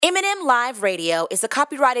M&M Live Radio is a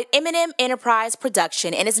copyrighted M&M Enterprise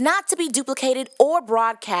production and is not to be duplicated or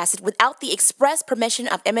broadcasted without the express permission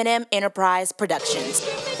of M&M Enterprise Productions.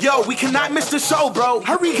 Yo, we cannot miss the show, bro.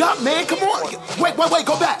 Hurry up, man. Come on. Wait,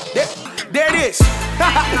 go back. There it is.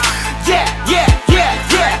 Yeah.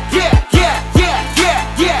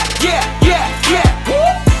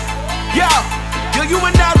 Yo, you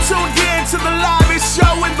are now tuned in to the livest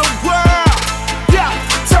show in the world. Yeah,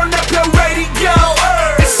 turn up your radio.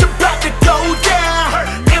 It's about to go down.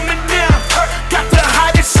 M&M got the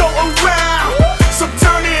hottest show around. So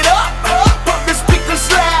turn it up, pump the speakers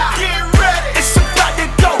loud. Get ready. It's about to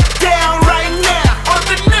go down right now on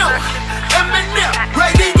the new M&M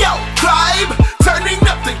Radio Vibe. Turning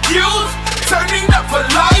up the youth, turning up for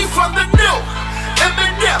life on the new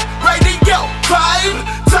M&M Radio Vibe.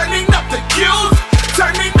 Turning up the youth,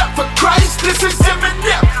 turning up for Christ. This is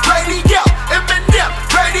M&M Radio, M&M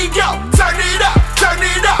Radio. Turn it up,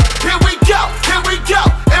 here we go,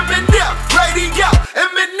 M&M Radio,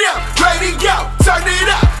 M&M Radio. Turn it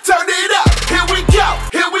up, here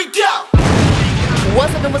we go.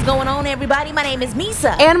 What's up and what's going on, everybody? My name is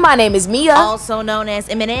Meesa. And my name is Meah. Also known as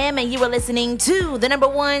M&M, and you are listening to the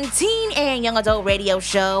 #1 teen and young adult radio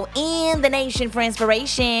show in the nation for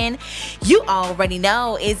inspiration. You already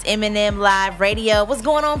know it's M&M Live Radio. What's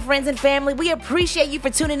going on, friends and family? We appreciate you for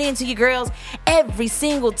tuning in to you girls every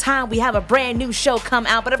single time we have a brand new show come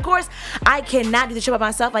out. But of course, I cannot do the show by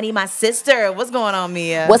myself. I need my sister. What's going on,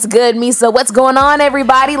 Meah? What's good, Meesa? What's going on,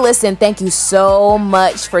 everybody? Listen, thank you so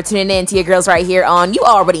much for tuning in to your girls right here on, you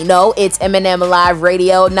already know, it's M&M Live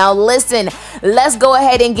Radio. Now listen, let's go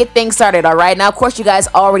ahead and get things started, all right? Now, of course, you guys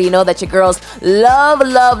already know that your girls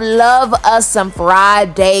love us some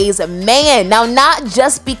Fridays. Man, now not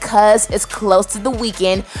just because it's close to the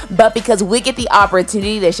weekend, but because we get the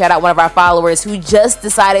opportunity to shout out one of our followers who just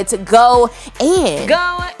decided to go in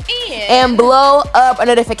and blow up our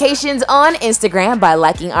notifications on Instagram by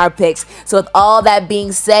liking our pics. So with all that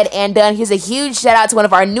being said and done, here's a huge shout out to one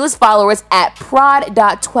of our newest followers at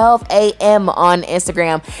prod.12am on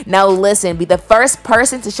Instagram. Now listen, be the first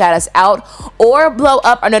person to shout us out or blow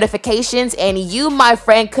up our notifications, and you, my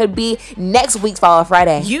friend, could be next week's Follow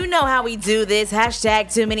Friday. You know how we do this.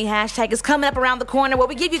 Hashtag Too Many Hashtag is coming up around the corner where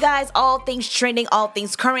we give you guys all things trending, all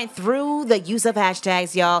things current through the use of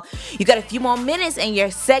hashtags, y'all. You got a few more minutes and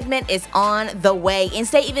your segment is on the way. And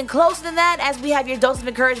stay even closer than that as we have your dose of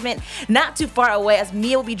encouragement not too far away, as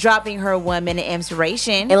Mia will be dropping her 1 minute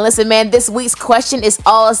inspiration. And listen, man, this week's question is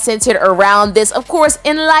all centered around this. Of course,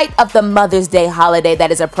 in light of the Mother's Day holiday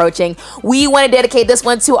that is approaching, we want to dedicate this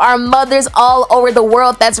one to our mothers all over the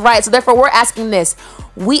world. That's right. So therefore, we're asking this.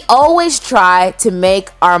 We always try to make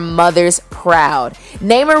our mothers proud.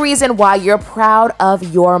 Name a reason why you're proud of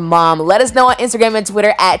your mom. Let us know on Instagram and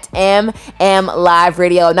Twitter at M&M Live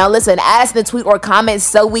Radio. Now listen, add us in the tweet or comment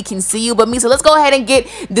so we can see you. But Meesa, let's go ahead and get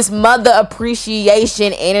this mother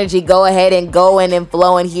appreciation energy go ahead and going and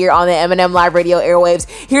flowing here on the M&M Live Radio airwaves.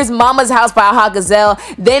 Here's Mama's House by Gazelle.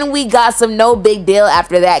 Then we got some No Big Deal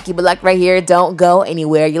after that. Keep it locked right here. Don't go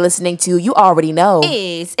anywhere. You're listening to, you already know,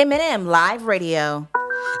 it's M&M Live Radio.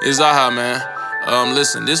 It's Aha, man.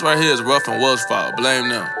 Listen, this right here is Rough and Wells' fault. Blame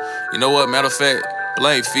them. You know what? Matter of fact,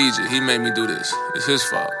 blame Fiji. He made me do this. It's his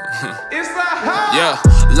fault. It's Aha! Yeah,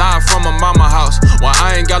 live from my mama house. Well,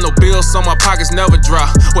 I ain't got no bills, so my pockets never dry.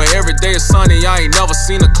 Where every day is sunny, I ain't never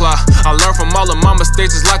seen a cloud. I learned from all of my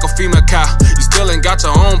mistakes, it's like a female cow. You still ain't got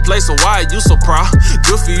your own place, so why are you so proud?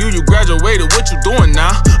 Good for you, you graduated, what you doing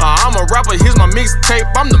now? I'm a rapper, here's my mixtape,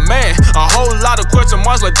 I'm the man. A whole lot of question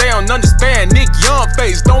marks like they don't understand. Nick Young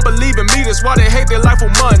face, don't believe in me, that's why they hate their life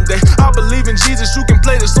on Monday. I believe in Jesus, you can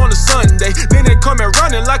play this on a Sunday. Then they come and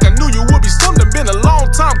running like I knew you would be something. Been a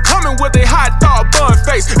long time coming with a hot dog bun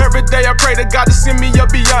face. Every day I pray to God to send me a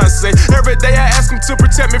Beyonce. Every day I ask him to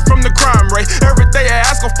protect me from the crime rate. Every day I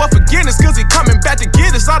ask him for forgiveness, cause he coming back to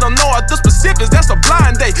get us. I don't know all the specifics, that's a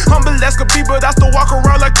blind day. Humble as could be, but I still walk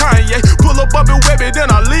around like Kanye. Pull up and web it, then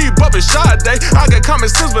I leave up in Sade. I got common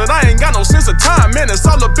sense, but I ain't got no sense of time. Man, it's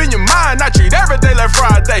all up in your mind, I treat every day like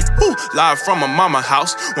Friday. Ooh, live from my mama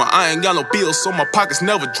house, where I ain't got no bills, so my pockets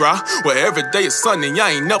never dry. Where every day is sunny,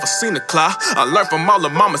 I ain't never seen a cloud. I learned from all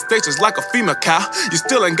of my mistakes, just like a female cow. You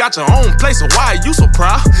still ain't got your own place, so why are you so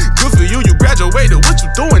proud? Good for you, you graduated, what you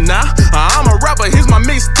doing now? I'm a rapper, here's my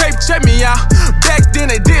mixtape, check me out. Back then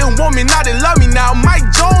they didn't want me, now they love me now. Mike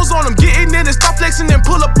Jones on them, getting in and stop flexing and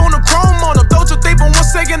pull up on the chrome on them. Don't you think for 1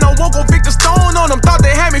 second I won't go Victor Stone on them. Thought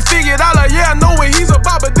they had me figured out, like yeah, I know what he's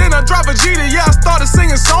about, but then I I drop a G, yeah, I started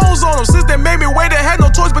singing songs on them. Since they made me wait, I had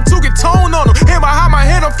no choice but to get toned on them. Hand behind my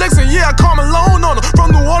head, I'm flexing, yeah, I call Malone on them.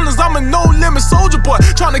 From New Orleans, I'm a no-limit soldier boy.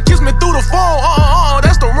 Trying to kiss me through the phone,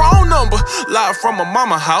 that's the wrong number. Live from my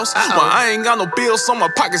mama house, where I ain't got no bills, so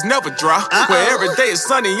my pockets never dry. Where every day is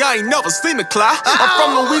sunny, I ain't never seen a cloud. I'm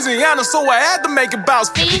from Louisiana, so I had to make it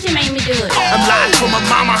bounce. Fiji made me do it. I'm live from my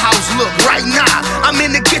mama house, look, right now. I'm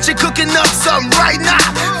in the kitchen cooking up something right now.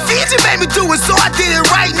 Fiji made me do it, so I did it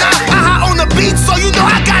right now. On the beat, so you know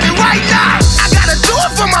I got it right now. I gotta do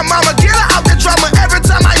it for my mama, get her out the drama. Every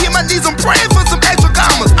time I hit my knees, I'm praying for some extra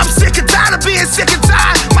commas. I'm sick and tired of being sick and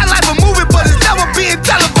tired. My life a movie, but it's never being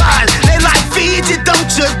televised. They like, Fiji,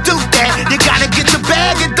 don't you do that. You gotta get your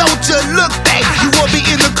bag and don't you look back. You won't be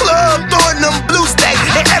in the club throwing them blue stacks.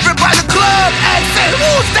 And everybody in the club and say,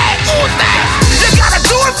 who's that, who's that? You gotta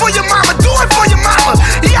do it for your mama, do it for your mama.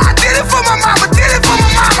 Yeah, I did it for my mama, did it for my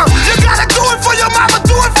mama. You gotta do it for your mama,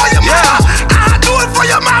 do it for your mama. I do it for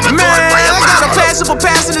your mama, do it for your mama. I got a passion for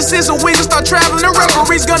passing the so we can start traveling. The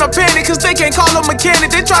referees gonna panic, cause they can't call a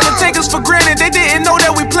mechanic. They try to take us for granted, they didn't know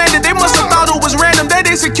that we planned it. They must have thought it was random, that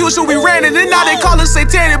execution we ran it. And now they call us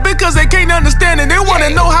satanic, because they can't understand it. They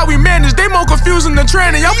wanna know how we manage, they more confusing than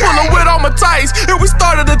training. I'm pulling with all my tights, and we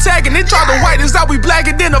started attacking. They try to white us out, we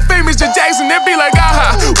black, and then the famous Jackson. They be like,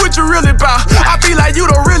 what you really about? I be like, you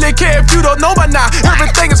don't really care if you don't know by now.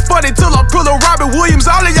 Everything is funny till I pull a Robert Williams.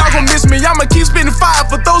 All of y'all gon' miss me, I'ma keep spinning fire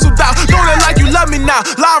for those who doubt. Don't act like you love me now.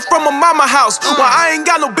 Live from my mama house, where I ain't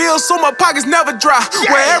got no bills, so my pockets never dry.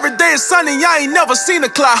 Where every day is sunny, I ain't never seen a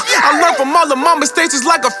cloud. I learned from all of my mistakes, it's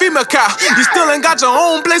like a female cow. You still ain't got your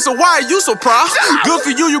own place, so why are you so proud? Good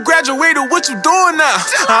for you, you graduated, what you doing now?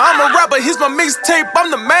 I'm a rapper, here's my mixtape, I'm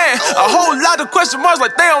the man. A whole lot of question marks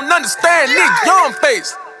like they don't understand. Nick Young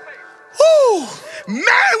face. Woo!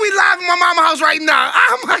 Man, we live in my mama house right now.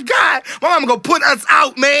 Oh my God, my mama gonna put us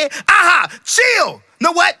out, man. Chill.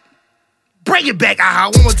 Know what? Bring it back,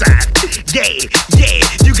 one more time. Yeah,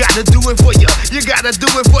 you gotta do it for you. You gotta do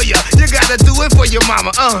it for you. You gotta do it for your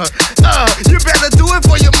mama. You better do it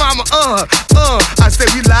for your mama. I said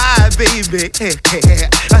we live, baby.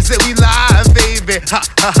 I said we live, baby.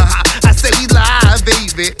 I said we live,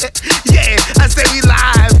 baby. Yeah, I said we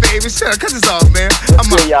live, baby. Shut up, cut this off, man.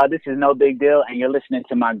 Hey, y'all, this is No Big Deal, and you're listening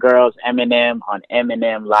to my girls M&M on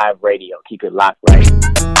M&M Live Radio. Keep it locked, right?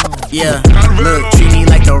 Yeah, look, treat me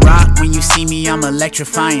like The Rock. When you see me, I'm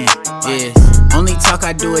electrifying. Yeah, only talk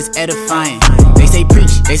I do is edifying. They say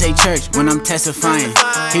preach, they say church when I'm testifying.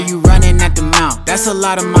 Hear you running at the mouth, that's a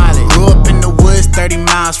lot of mileage. Grew up in the woods, 30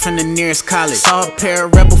 miles from the nearest college. Saw a pair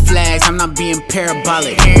of rebel flags, I'm not being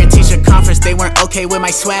parabolic. Parent teacher conference, they weren't okay with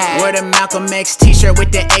my swag. Wore the Malcolm X t-shirt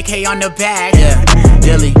with the AK on the back. Yeah,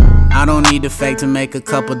 Dilly, I don't need the fake to make a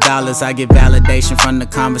couple dollars. I get validation from the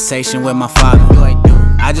conversation with my father.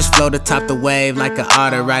 I just float atop the wave like an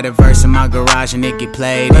otter. Write a verse in my garage and it get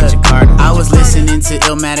played in Jakarta. I was listening to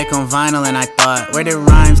Illmatic on vinyl and I thought, where did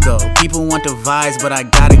rhymes go? People want the vibes, but I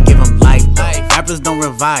gotta give them life though. Rappers don't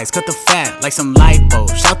revise, cut the fat like some lipo.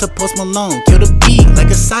 Shout to Post Malone, kill the beat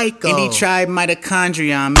like a psycho. Indie tribe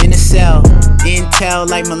mitochondria, I'm in a cell. Intel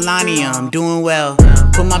like Melania, I'm doing well.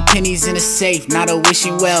 Put my pennies in a safe, not a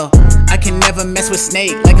wishing well. I can never mess with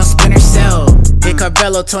Snake like I'm Splinter Cell. Hit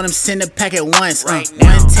Carvello, told him send a pack at once. One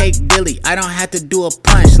take Billy, I don't have to do a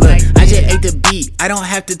punch. Look, I just ate the beat, I don't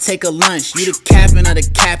have to take a lunch. You the capping of the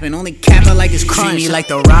capping, only cap I like is crunch. Treat me like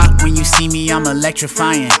The Rock, when you see me I'm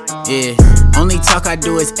electrifying. Yeah, only talk I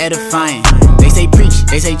do is edifying. They say preach,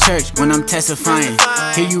 they say church when I'm testifying.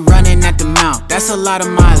 Hear you running at the mouth, that's a lot of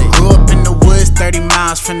mileage. Grew up in the woods, 30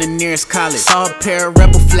 miles from the nearest college. Saw a pair of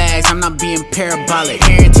rebel flags, I'm not being parabolic.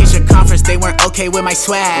 Parent teacher conference, they weren't okay with my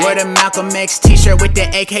swag. Wore the Malcolm X t-shirt with the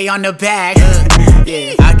AK on the back.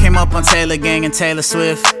 Yeah, I came up on Taylor Gang and Taylor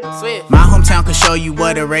Swift. My hometown can show you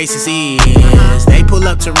what a racist is. They pull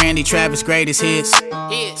up to Randy Travis' greatest hits.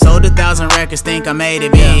 Sold 1,000 records, think I made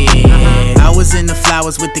it big. I was in the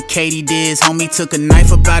flowers with the Katy Diz. Homie took a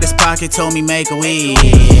knife up out his pocket, told me make a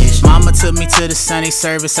wish. Mama took me to the Sunday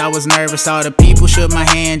service, I was nervous. All the people shook my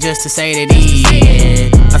hand just to say that he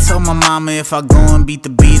did. I told my mama if I go and beat the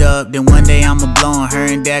beat up, then one day I'ma blow on her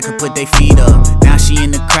and dad could put their feet up. Now she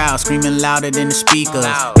in the crowd, screaming louder than the speakers.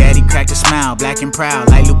 Daddy cracked a smile, black and proud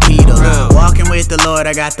like Lupita. Walking with the Lord,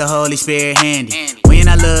 I got the Holy Spirit handy. When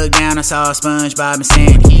I looked down, I saw SpongeBob and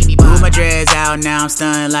Sandy. Blew my dreads out, now I'm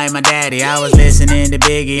stunned like my daddy. I was listening to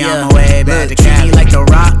Biggie on my way back to Cali. Treat me like The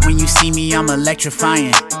Rock, when you see me I'm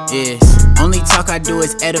electrifying. Yes, only talk I do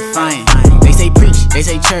is edifying. They say preach, they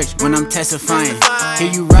say church when I'm testifying.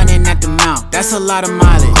 Hear you running at the mouth, that's a lot of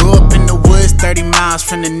mileage. Grew up in the woods, 30 miles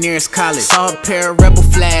from the nearest college. Saw a pair of rebel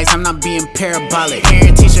flags, I'm not being parabolic.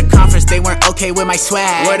 Parent teacher conference, they weren't okay with my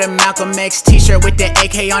swag. Wore the Malcolm X t-shirt with the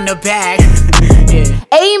AK on the back. Yeah.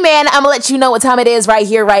 Hey man, I'm gonna let you know what time it is right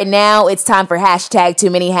here, right now. It's time for hashtag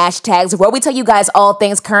too many hashtags, where we tell you guys all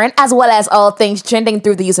things current as well as all things trending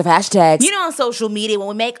through the use of hashtags. You know, on social media, when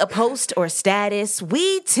we make a post or status,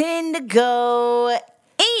 we tend to go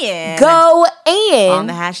in on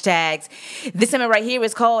the hashtags. This segment right here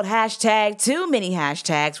is called hashtag too many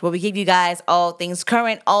hashtags, where we give you guys all things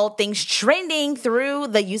current, all things trending through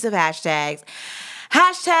the use of hashtags.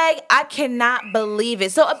 Hashtag, I cannot believe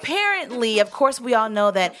it. So apparently, of course, we all know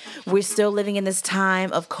that we're still living in this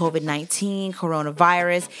time of COVID-19,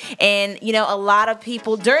 coronavirus. And, you know, a lot of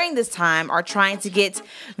people during this time are trying to get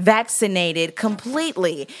vaccinated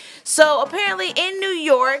completely. So apparently in New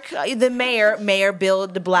York, the Mayor Bill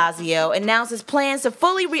de Blasio, announces plans to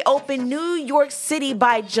fully reopen New York City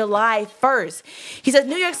by July 1st. He says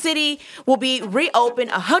New York City will be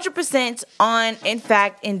reopened 100% on, in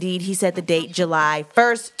fact, indeed, he said the date July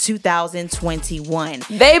 1st, 2021.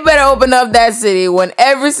 They better open up that city when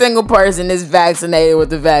every single person is vaccinated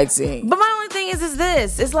with the vaccine. But my only thing is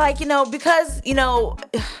this. It's like, you know, because, you know,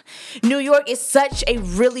 New York is such a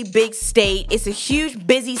really big state. It's a huge,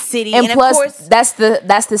 busy city. And plus, of course, that's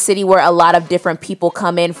the city where a lot of different people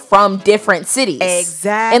come in from different cities.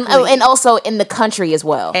 Exactly. And also in the country as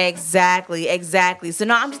well. Exactly. So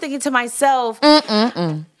now I'm just thinking to myself,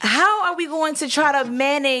 how are we going to try to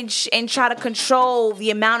manage and try to control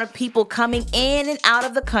the amount of people coming in and out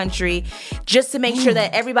of the country just to make sure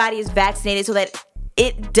that everybody is vaccinated so that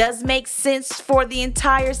it does make sense for the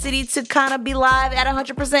entire city to kind of be live at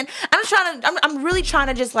 100%. I'm really trying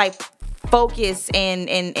to just like focus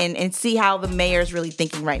and see how the mayor's really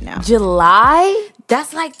thinking right now. July?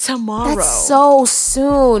 That's like tomorrow. That's so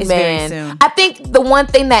soon, it's man. Very soon. I think the one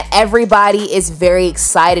thing that everybody is very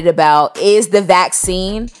excited about is the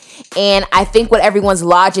vaccine. And I think what everyone's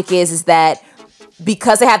logic is that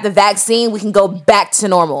because they have the vaccine, we can go back to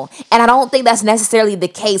normal. And I don't think that's necessarily the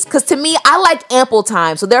case. Because to me, I like ample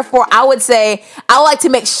time. So therefore, I would say I like to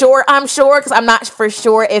make sure I'm sure, because I'm not for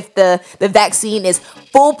sure if the vaccine is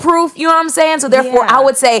foolproof. You know what I'm saying? So therefore, I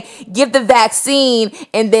would say give the vaccine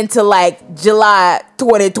and then to like July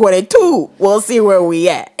 2022, we'll see where we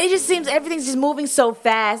at. It just seems everything's just moving so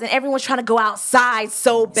fast and everyone's trying to go outside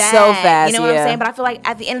so bad. So fast, you know what I'm saying? But I feel like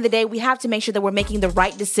at the end of the day, we have to make sure that we're making the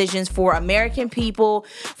right decisions for American people,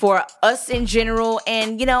 for us in general,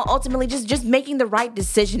 and, you know, ultimately just making the right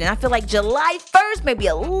decision. And I feel like July 1st may be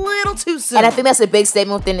a little too soon. And I think that's a big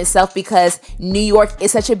statement within itself because New York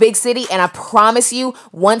is such a big city. And I promise you,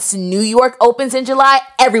 once New York opens in July,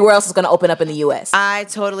 everywhere else is going to open up in the U.S. I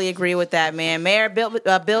totally agree with that, man. Mayor Bill de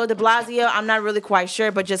Blasio, I'm not really quite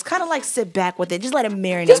sure, but just kind of like sit back with it. Just let it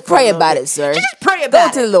marinate. Just pray about it, sir. Just pray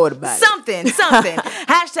about it. Go to the Lord about it. Something.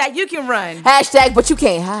 Hashtag you can run. Hashtag but you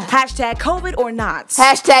can't hide. Hashtag COVID or not.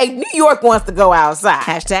 Hashtag New York wants to go outside.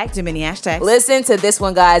 Hashtag too many hashtags. Listen to this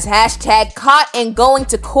one, guys. Hashtag caught and going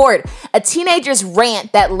to court. A teenager's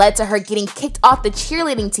rant that led to her getting kicked off the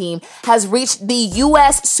cheerleading team has reached the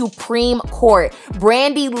U.S. Supreme Court.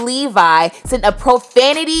 Brandy Levi sent a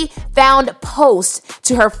profanity-found post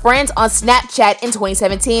to her friends on Snapchat in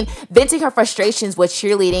 2017, venting her frustrations with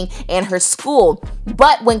cheerleading and her school.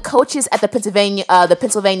 But when coaches at the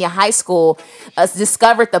Pennsylvania high school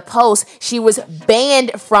discovered the post, she was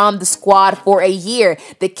banned from the squad for a year.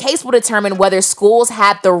 The case will determine whether schools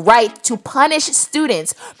have the right to punish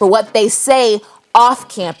students for what they say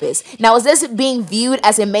off campus. Now, is this being viewed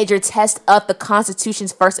as a major test of the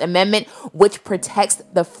Constitution's First Amendment, which protects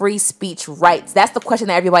the free speech rights? That's the question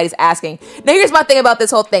that everybody's asking. Now, here's my thing about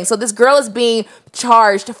this whole thing. So this girl is being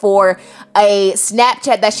charged for a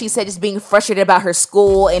Snapchat that she said is being frustrated about her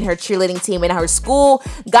school and her cheerleading team, and her school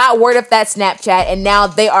got word of that Snapchat, and now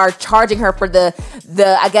they are charging her for the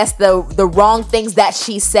wrong things that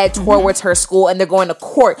she said towards her school, and they're going to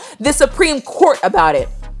court, the Supreme Court, about it.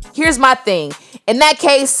 Here's my thing. In that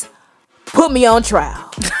case, put me on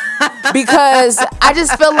trial. Because I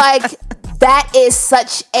just feel like that is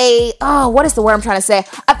such a, what is the word I'm trying to say?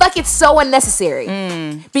 I feel like it's so unnecessary.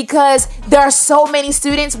 Because there are so many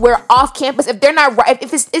students where off campus, if they're not right,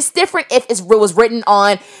 if it's different if it was written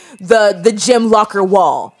on the gym locker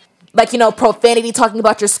wall. Like, you know, profanity, talking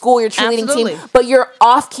about your school, your cheerleading team. But you're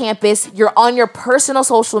off campus, you're on your personal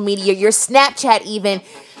social media, your Snapchat even.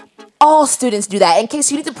 all students do that. In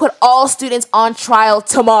case you need to put all students on trial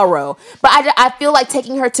tomorrow. But I feel like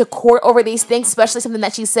taking her to court over these things, especially something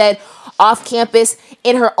that she said off campus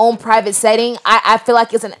in her own private setting, I feel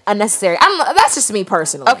like it's unnecessary. I don't know. That's just me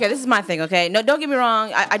personally. Okay, this is my thing, okay? No, don't get me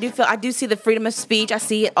wrong. I do see the freedom of speech. I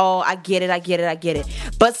see it all. I get it.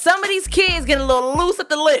 But some of these kids get a little loose at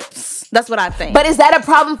the lips. That's what I think. But is that a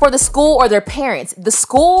problem for the school or their parents? The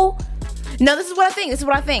school... No, this is what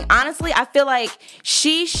I think. Honestly, I feel like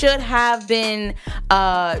she should have been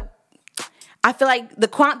I feel like the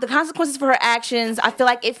consequences for her actions, I feel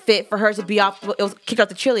like it fit for her to be off. It was kicked off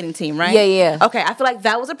the cheerleading team, right? Yeah. Okay, I feel like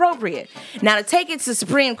that was appropriate. Now to take it to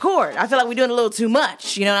Supreme Court, I feel like we're doing a little too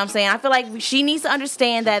much. You know what I'm saying? I feel like she needs to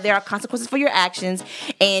understand that there are consequences for your actions,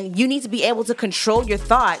 and you need to be able to control your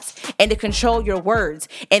thoughts and to control your words.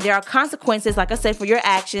 And there are consequences, like I said, for your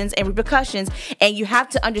actions and repercussions. And you have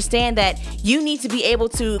to understand that you need to be able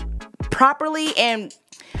to properly and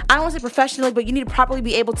I don't want to say professionally, but you need to properly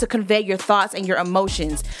be able to convey your thoughts and your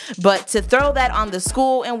emotions. But to throw that on the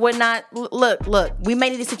school and whatnot, look, we may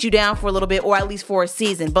need to sit you down for a little bit or at least for a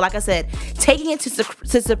season. But like I said, taking it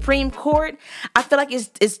to Supreme Court, I feel like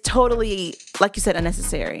it's totally, like you said,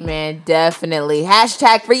 unnecessary. Man, definitely.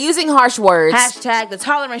 Hashtag for using harsh words. Hashtag the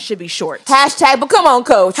tolerance should be short. Hashtag, but come on,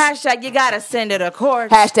 coach. Hashtag you gotta send it to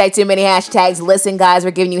court. Hashtag too many hashtags. Listen, guys,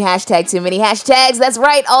 we're giving you hashtag too many hashtags. That's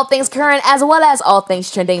right. All things current as well as all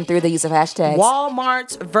things trending through the use of hashtags.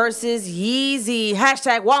 Walmart versus Yeezy.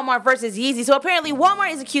 Hashtag Walmart versus Yeezy. So apparently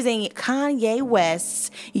Walmart is accusing Kanye West's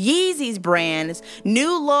Yeezy's brand's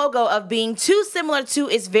new logo of being too similar to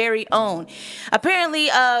its very own. Apparently,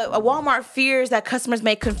 Walmart fears that customers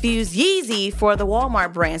may confuse Yeezy for the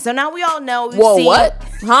Walmart brand. So now we all know. What?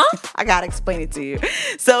 Huh? I gotta explain it to you.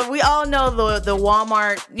 So we all know the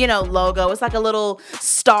Walmart, logo. It's like a little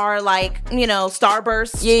star, like,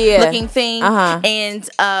 starburst looking thing. And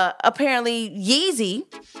apparently Yeezy,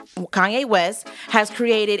 Kanye West, has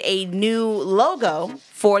created a new logo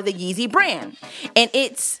for the Yeezy brand. And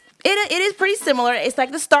it is pretty similar. It's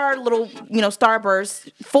like the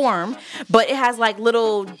starburst form, but it has like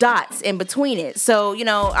little dots in between it. So,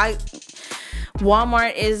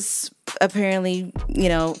 Walmart is apparently,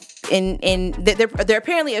 they're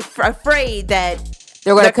apparently afraid that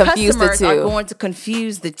they're going to confuse the two. Are going to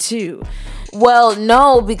confuse the two. Well,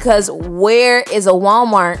 no, because where is a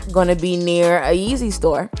Walmart going to be near a Yeezy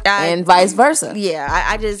store and vice versa? Yeah,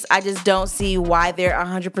 I just don't see why they're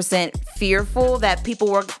 100% fearful that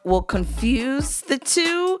people will confuse the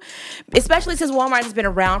two, especially since Walmart has been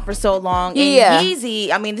around for so long. And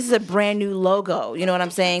Yeezy, I mean, this is a brand new logo. You know what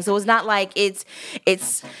I'm saying? So it's not like it's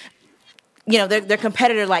their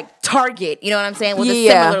competitor like Target, you know what I'm saying, with a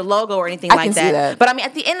similar logo or anything like that. But I mean,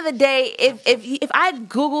 at the end of the day, if I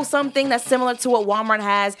Google something that's similar to what Walmart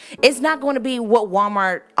has, it's not going to be what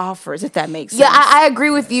Walmart offers, if that makes sense. Yeah, I agree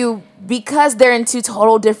with you. Because they're in two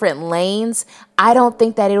total different lanes, I don't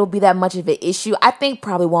think that it'll be that much of an issue. I think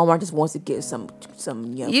probably Walmart just wants to get some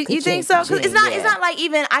you think so? Because it's not like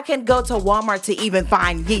even I can go to Walmart to even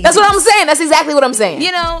find Yeezy. That's what I'm saying. That's exactly what I'm saying.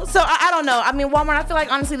 So I don't know. I mean, Walmart, I feel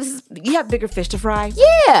like honestly you have bigger fish to fry.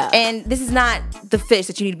 Yeah. And this is not the fish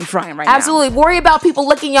that you need to be frying right now. Absolutely. Worry about people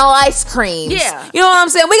licking y'all ice creams. Yeah. You know what I'm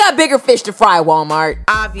saying? We got bigger fish to fry, Walmart.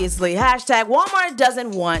 Obviously. Hashtag Walmart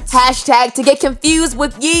doesn't want. Hashtag to get confused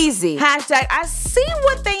with Yeezy. Hashtag I see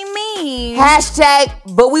what they mean. Hashtag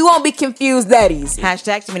but we won't be confused that easy.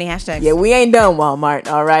 Hashtag too many hashtags. Yeah, we ain't done, Walmart.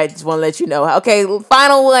 All right. Just want to let you know. Okay,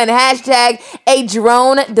 final one. Hashtag a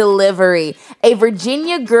drone delivery. A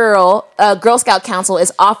Virginia Girl Scout Council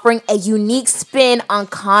is offering a unique spin on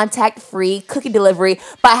contact-free cookie delivery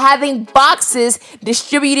by having boxes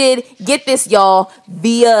distributed, get this, y'all,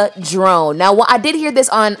 via drone. Now, I did hear this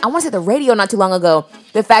on, I want to say the radio not too long ago.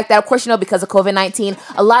 The fact that, of course, because of COVID-19,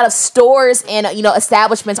 a lot of stores and,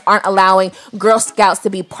 establishments aren't allowing Girl Scouts to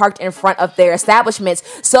be parked in front of their establishments.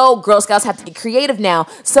 So Girl Scouts have to get creative now.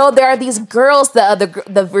 So there are these girls,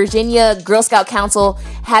 the Virginia Girl Scout Council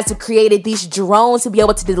has created these drones to be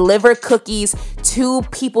able to deliver cookies to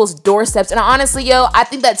people's doorsteps. And honestly, I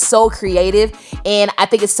think that's so creative. And I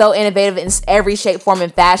think it's so innovative in every shape, form,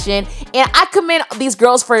 and fashion. And I commend these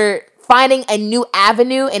girls for finding a new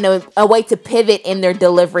avenue and a way to pivot in their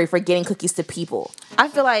delivery for getting cookies to people. I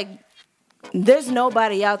feel like there's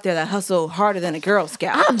nobody out there that hustle harder than a Girl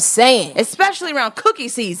Scout. I'm saying. Especially around cookie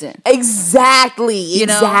season. Exactly. You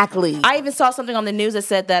know? Exactly. I even saw something on the news that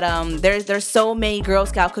said that there's so many Girl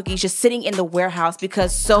Scout cookies just sitting in the warehouse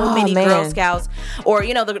because so many Girl Scouts or,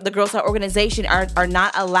 you know, the Girl Scout organization are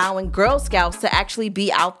not allowing Girl Scouts to actually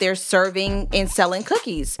be out there serving and selling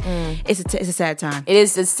cookies. It's a sad time. It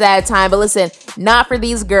is a sad time, but listen, not for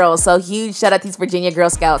these girls. So huge shout out to these Virginia Girl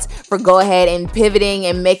Scouts for go ahead and pivoting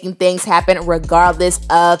and making things happen regardless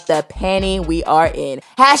of the penny we are in.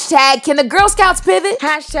 Hashtag, can the Girl Scouts pivot?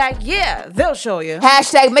 Hashtag, yeah, they'll show you.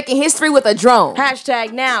 Hashtag, making history with a drone.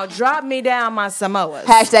 Hashtag, now, drop me down my Samoas.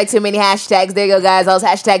 Hashtag, too many hashtags. There you go, guys. Those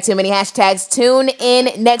hashtag, too many hashtags. Tune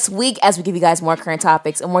in next week as we give you guys more current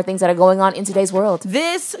topics and more things that are going on in today's world.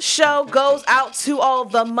 This show goes out to all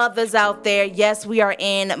the mothers out there. Yes, we are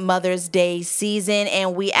in Mother's Day season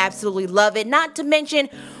and we absolutely love it. Not to mention,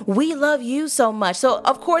 we love you so much. So,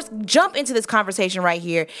 of course, jump into this conversation right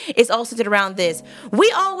here. It's all centered around this.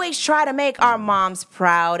 We always try to make our moms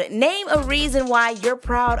proud. Name a reason why you're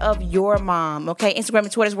proud of your mom. Okay, Instagram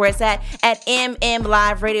and Twitter is where it's at M&M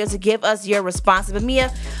Live Radio to give us your responses. But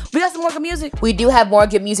Mia, we got some more good music. We do have more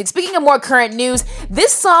good music. Speaking of more current news,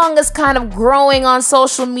 this song is kind of growing on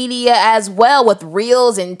social media as well with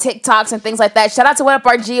reels and TikToks and things like that. Shout out to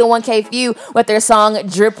WHATUPRG and 1K Phew with their song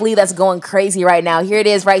Dripply that's going crazy right now. Here it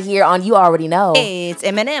is right here on You Already Know. It's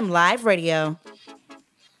M&M Live Radio.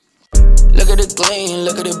 Look at the gleam,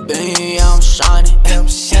 look at the beam, yeah, I'm shining.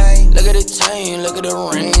 Look at the chain, look at the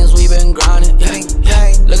rings, we been grinding.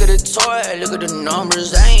 Look at the toy, look at the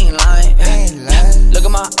numbers, they ain't lying. Look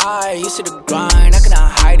at my eye, you see the grind, I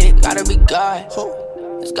cannot hide it. Gotta be God,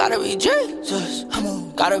 it's gotta be Jesus.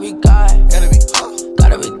 Gotta be God, gotta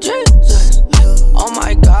be Jesus. Oh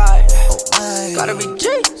my God, gotta be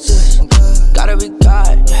Jesus. Gotta be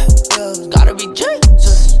God, gotta be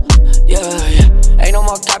Jesus. Yeah. Ain't no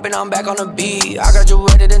more capping, I'm back on the beat. I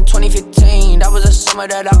graduated in 2015. That was a summer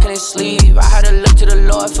that I couldn't sleep. I had to look to the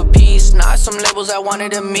Lord for peace. Now some labels that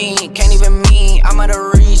wanted to me. Can't even me, I'm out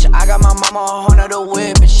of reach. I got my mama a horn of the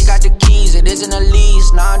whip, and she got the keys. It isn't a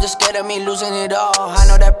lease. Now I'm just scared of me losing it all. I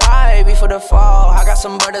know that pride before the fall. I got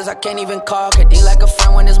some brothers I can't even call. Could deal like a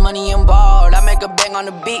friend when there's money involved. I make a bang on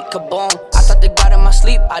the beat, kaboom. I thought to God in my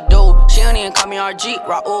sleep, I do. She don't even call me RG,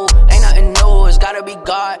 Raul. Ain't nothing new, it's gotta be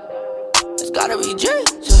God. It's gotta be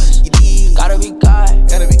Jesus. Gotta be God.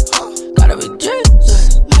 Gotta be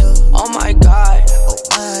Jesus. Oh my God.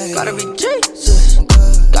 Gotta be Jesus.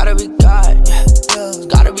 Gotta be God.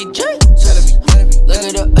 Gotta be Jesus. Look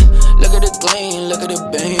at the gleam, look at the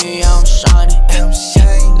beam, yeah, I'm shining.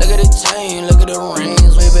 Look at the chain, look at the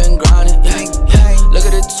rings, we been grinding. Look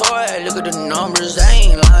at the toy, look at the numbers, they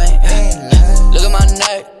ain't lying. Look at my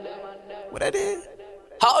neck. What I did?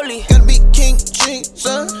 Holy. Gotta be King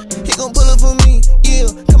Jesus. He gon' pull up for me, yeah.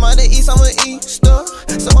 Come out the east, I'm an Easter.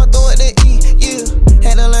 So I throw it to E, yeah.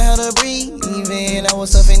 Had to learn how to breathe, and I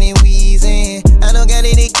was suffering and wheezing. I don't got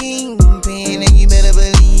it, kingpin, and you better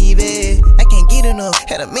believe it. I can't get enough.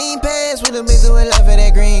 Had a mean pass with a bitch who would laugh at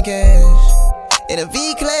that green cash. In a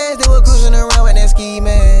V-class, they were cruising around with that ski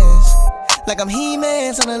mask. Like I'm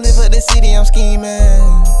He-Man, trying to live for the city, I'm scheming.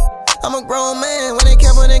 I'm a grown man, when they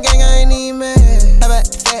cap on the gang, I ain't need man. How about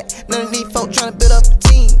that? None of these folk tryna build up a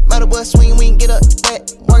team. Might as well swing, we can get up back.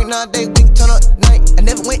 Working all day, we can turn up at night. I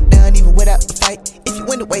never went down even without a fight. If you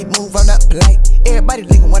win the way, move, I'm not polite. Everybody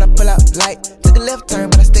looking when I pull out the light. Took a left turn,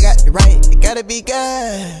 but I still got the right. It gotta be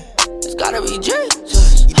God. It's gotta be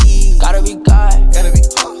Jesus. Gotta be God. Gotta be,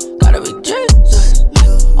 gotta be Jesus.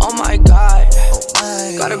 Oh my God.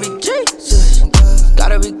 Gotta be Jesus.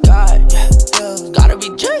 Gotta be God. Gotta be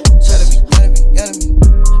Jesus.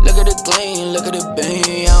 Look at the gleam, look at the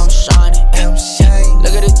beam, yeah, I'm shining.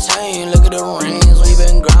 Look at the chain, look at the rings, we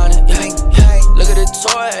been grinding. Look at the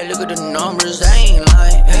toy, look at the numbers, they ain't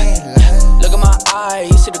lying. Look at my eye,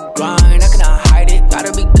 you see the grind, I cannot hide it,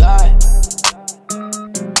 gotta be God.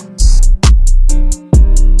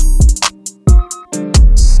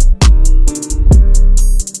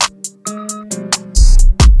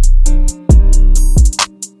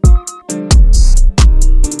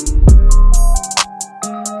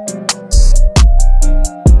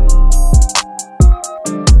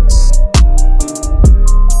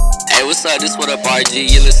 What's up? This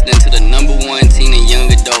WHATUPRG. You're listening to the #1 teen and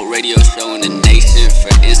young adult radio show in the nation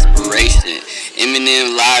for inspiration.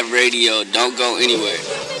 M&M Live Radio. Don't go anywhere.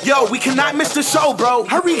 Yo, we cannot miss the show, bro.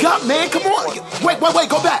 Hurry up, man. Come on. Wait.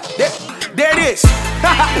 Go back. There it is.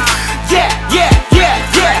 Yeah.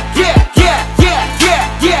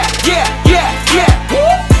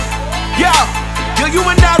 Yo, you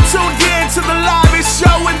are now tuned in to the livest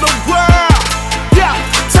show in the world. Yeah,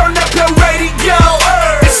 turn up your radio.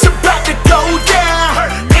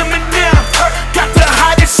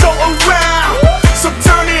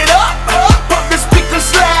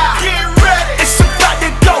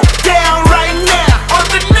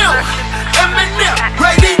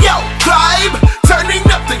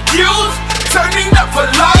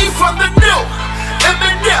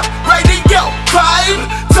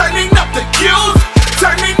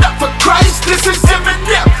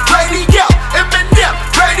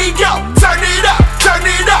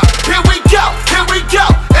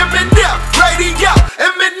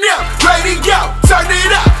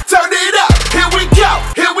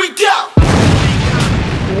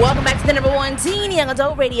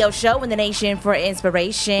 Adult Radio Show in the nation for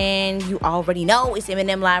inspiration. You already know it's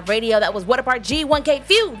M&M Live Radio. That was WHATUPRG, 1K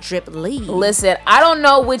Phew, Drip Lee. Listen, I don't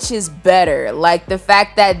know which is better. Like the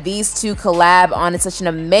fact that these two collab on such an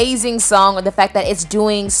amazing song, or the fact that it's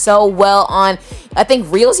doing so well on, I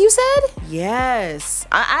think, Reels, you said? Yes.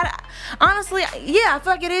 I honestly, yeah, I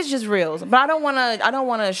feel like it is just Reels, but I don't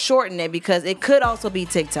want to shorten it because it could also be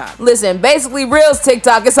TikTok. Listen, basically Reels,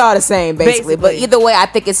 TikTok, it's all the same basically. But either way, I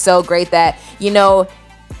think it's so great that, you know,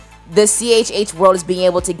 the CHH world is being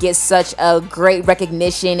able to get such a great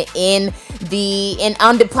recognition on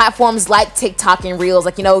the platforms like TikTok and Reels.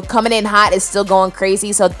 Like, you know, coming in hot is still going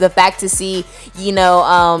crazy. So the fact to see, you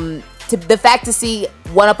know, the fact to see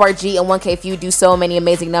WHATUPRG and 1K Phew do so many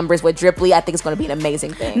amazing numbers with Drip Lee, I think it's going to be an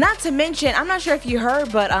amazing thing. Not to mention, I'm not sure if you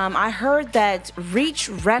heard, but I heard that Reach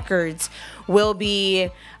Records will be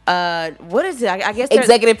what is it? I guess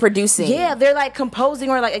executive producing. Yeah, they're like composing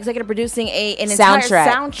or like executive producing an entire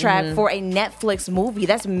soundtrack for a Netflix movie.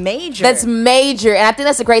 That's major. That's major, and I think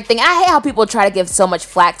that's a great thing. I hate how people try to give so much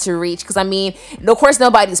flack to Reach because, I mean, of course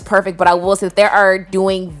nobody's perfect, but I will say that they are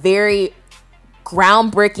doing very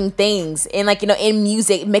groundbreaking things in, like, you know, in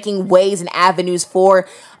music, making ways and avenues for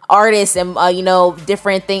artists and you know,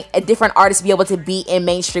 different artists to be able to be in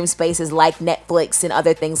mainstream spaces like Netflix and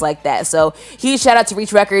other things like that. So huge shout out to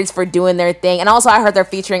Reach Records for doing their thing. And also I heard they're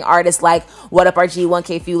featuring artists like WHATUPRG,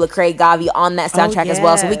 1K Phew, Lecrae, Gavi on that soundtrack as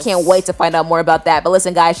well. So we can't wait to find out more about that. But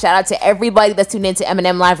listen, guys, shout out to everybody that's tuned into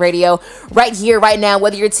M&M Live Radio right here, right now.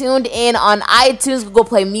 Whether you're tuned in on iTunes, Google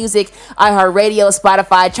Play Music, iHeartRadio,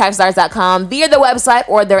 Spotify, Trackstars.com, via their website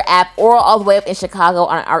or their app, or all the way up in Chicago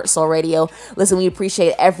on Art Soul Radio. Listen, we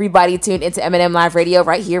appreciate everybody tuned into M&M Live Radio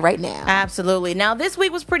right here, right now. Absolutely. Now, this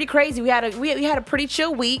week was pretty crazy. We had a pretty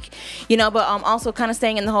chill week, you know, but also kind of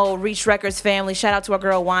staying in the whole Reach Records family. Shout out to our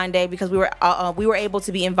girl Wande, because we were able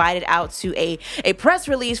to be invited out to a press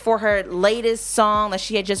release for her latest song that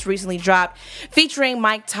she had just recently dropped, featuring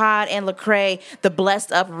Mike Todd and Lecrae, the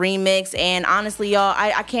Blessed Up remix. And honestly, y'all,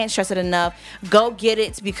 I can't stress it enough. Go get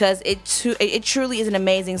it, because it truly is an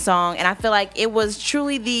amazing song, and I feel like it was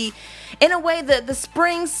truly in a way, the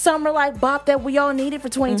spring summer like bop that we all needed for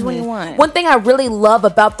 2021. One thing I really love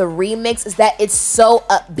about the remix is that it's so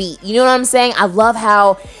upbeat. You know what I'm saying? I love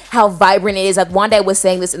how vibrant it is. Like Wanda was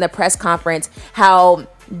saying this in the press conference, how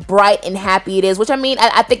bright and happy it is, which, I mean,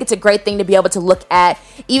 I think it's a great thing to be able to look at,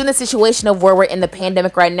 even the situation of where we're in the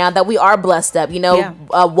pandemic right now, that we are blessed up. You know,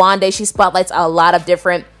 Wanda, she spotlights a lot of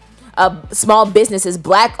different small businesses,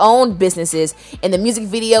 black-owned businesses in the music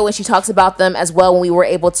video, and she talks about them as well when we were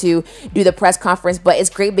able to do the press conference. But it's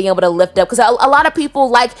great being able to lift up, because a lot of people,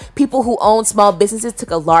 like people who own small businesses, took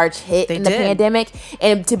a large hit in the pandemic,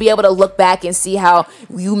 and to be able to look back and see how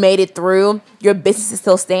you made it through, your business is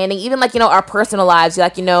still standing, even like, you know, our personal lives,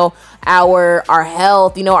 like, you know, our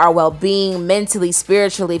health, you know, our well-being, mentally,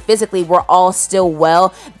 spiritually, physically, we're all still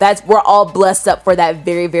well. We're all blessed up for that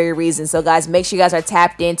very, very reason. So guys, make sure you guys are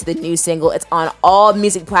tapped into the new single. It's on all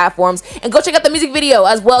music platforms, and go check out the music video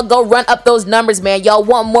as well. Go run up those numbers, man. Y'all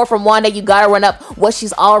want more from Wanda, you gotta run up what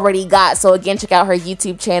she's already got. So again, check out her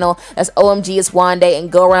YouTube channel. That's OMG It's Wanda,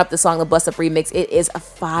 and go run up the song, the Bust Up remix. It is a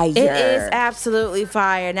fire. It is absolutely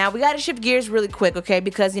fire. Now we gotta shift gears really quick, okay?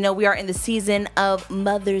 Because, you know, we are in the season of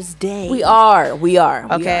Mother's Day. We are.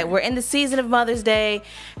 Okay, we're in the season of Mother's Day.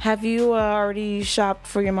 Have you already shopped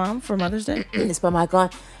for your mom for Mother's Day? Is my mic on?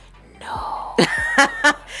 No.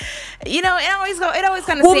 You know, it always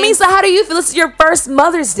kind of. Well, Meesa, how do you feel? This is your first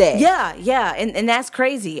Mother's Day. Yeah, and that's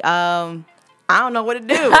crazy. I don't know what to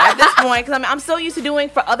do at this point, because I'm so used to doing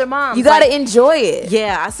for other moms. You gotta enjoy it.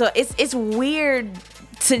 Yeah, so it's weird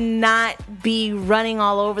to not be running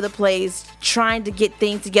all over the place trying to get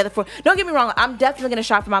things together for. Don't get me wrong, I'm definitely gonna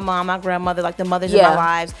shop for my mom, my grandmother, like the mothers in my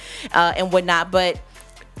lives, and whatnot. But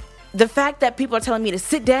the fact that people are telling me to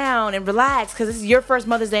sit down and relax because this is your first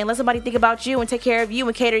Mother's Day and let somebody think about you and take care of you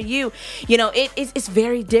and cater you, you know, it's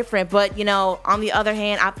very different. But, you know, on the other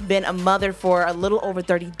hand, I've been a mother for a little over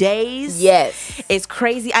 30 days. Yes. It's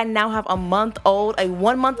crazy. I now have a 1 month old. I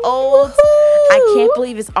can't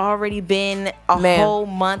believe it's already been a whole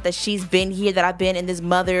month that she's been here, that I've been in this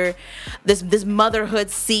motherhood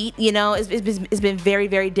seat. You know, it's been very,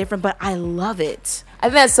 very different, but I love it. I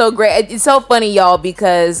think that's so great. It's so funny, y'all,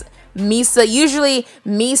 because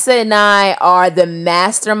Meesa and I are the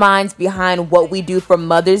masterminds behind what we do for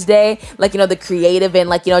Mother's Day. Like, you know, the creative and,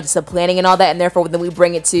 like, you know, just the planning and all that. And therefore, then we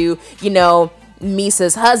bring it to, you know,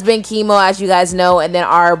 Meesa's husband, Chemo, as you guys know, and then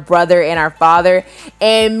our brother and our father.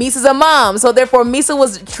 And Meesa's a mom. So therefore, Meesa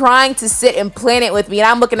was trying to sit and plan it with me. And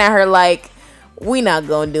I'm looking at her like, we not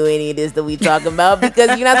gonna do any of this that we talking about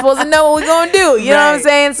because you're not supposed to know what we're gonna do. You know what I'm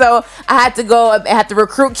saying? So I had to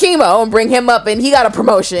recruit Chemo and bring him up, and he got a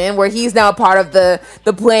promotion where he's now a part of the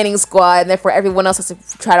planning squad, and therefore everyone else has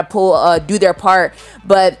to try to do their part.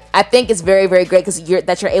 But I think it's very, very great because you're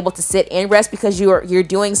able to sit and rest because you're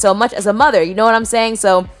doing so much as a mother. You know what I'm saying?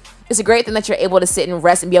 So it's a great thing that you're able to sit and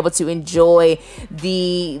rest and be able to enjoy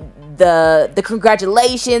the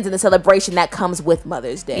congratulations and the celebration that comes with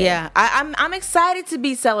Mother's Day. Yeah, I'm excited to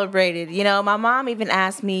be celebrated. You know, my mom even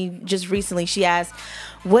asked me just recently. She asked,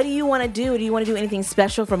 "What do you want to do? Do you want to do anything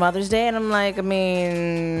special for Mother's Day?" And I'm like, I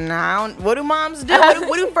mean, what do moms do?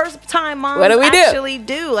 What do first time moms actually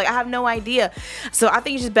do? Like, I have no idea. So I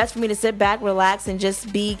think it's just best for me to sit back, relax, and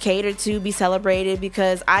just be catered to, be celebrated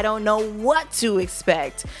because I don't know what to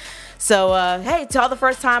expect. So, hey, to all the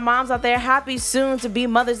first-time moms out there, happy soon to be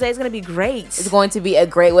Mother's Day. It's going to be great. It's going to be a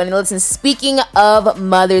great one. And listen, speaking of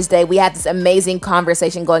Mother's Day, we had this amazing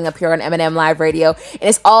conversation going up here on M&M Live Radio, and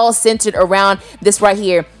it's all centered around this right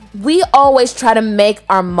here. We always try to make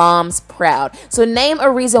our moms proud. So name a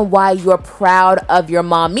reason why you're proud of your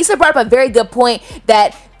mom. Meesa brought up a very good point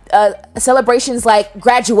that celebrations like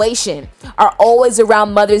graduation are always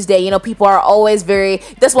around Mother's Day. You know, people are always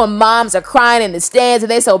that's when moms are crying in the stands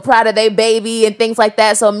and they're so proud of their baby and things like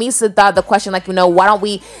that. So Meesa thought the question, like, you know, why don't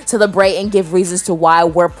we celebrate and give reasons to why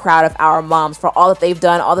we're proud of our moms for all that they've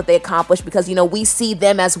done, all that they accomplished, because, you know, we see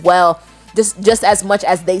them as well. Just as much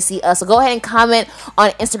as they see us. So go ahead and comment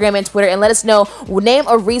on Instagram and Twitter and let us know. Name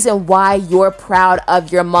a reason why you're proud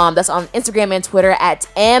of your mom. That's on Instagram and Twitter at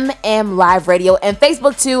M&M Live Radio and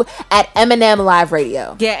Facebook too at M&M Live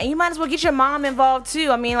Radio. Yeah, and you might as well get your mom involved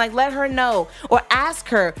too. I mean, like, let her know or ask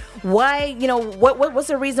her why, you know, what's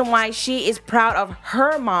the reason why she is proud of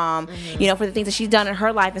her mom, you know, for the things that she's done in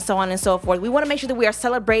her life and so on and so forth. We want to make sure that we are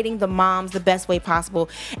celebrating the moms the best way possible.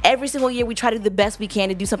 Every single year we try to do the best we can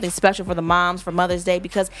to do something special for the moms for Mother's Day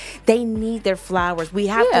because they need their flowers. We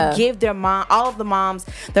have to give all of the moms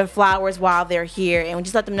their flowers while they're here, and we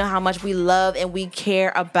just let them know how much we love and we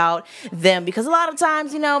care about them, because a lot of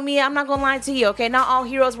times, you know, Mia, I'm not gonna lie to you, okay, not all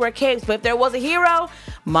heroes wear capes, but if there was a hero,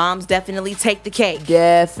 moms definitely take the cake.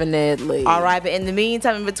 Definitely. All right, but in the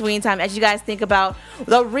meantime, in between time, as you guys think about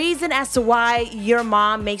the reason as to why your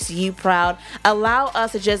mom makes you proud, allow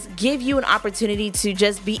us to just give you an opportunity to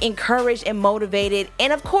just be encouraged and motivated,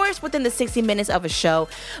 and of course within the 60 minutes of a show,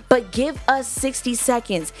 but give us 60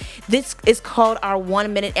 seconds. This is called our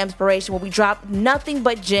 1 minute inspiration, where we drop nothing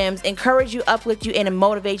but gems, encourage you, uplift you, and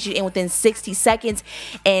motivate you in within 60 seconds.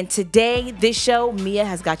 And today, this show, Mia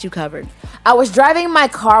has got you covered. I was driving my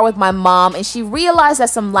car with my mom, and she realized that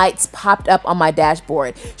some lights popped up on my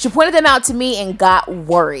dashboard. She pointed them out to me and got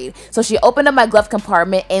worried. So she opened up my glove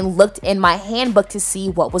compartment and looked in my handbook to see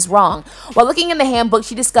what was wrong. While looking in the handbook,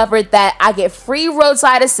 she discovered that I get free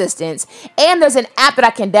roadside assistance, and there's an app that I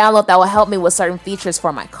can download that will help me with certain features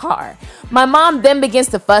for my car. My mom then begins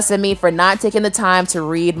to fuss at me for not taking the time to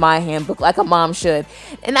read my handbook like a mom should.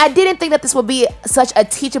 And I didn't think that this would be such a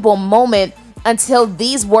teachable moment until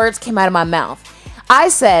these words came out of my mouth. I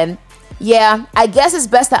said, "Yeah, I guess it's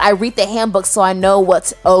best that I read the handbook so I know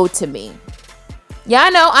what's owed to me." Yeah,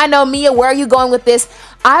 I know, Mia, where are you going with this?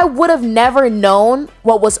 I would have never known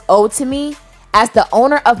what was owed to me as the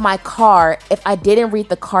owner of my car if I didn't read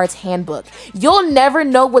the car's handbook. You'll never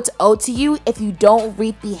know what's owed to you if you don't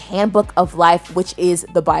read the handbook of life, which is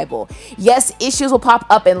the Bible. Yes, issues will pop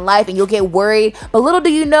up in life and you'll get worried, but little do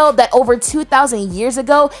you know that over 2,000 years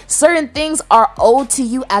ago, certain things are owed to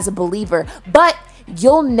you as a believer. But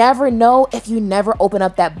you'll never know if you never open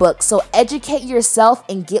up that book. So educate yourself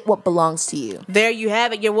and get what belongs to you. There you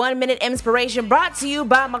have it, your 1 minute inspiration brought to you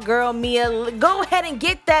by my girl Mia. Go ahead and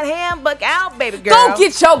get that handbook out, baby girl. Go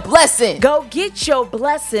get your blessing. Go get your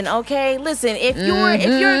blessing, okay? Listen, if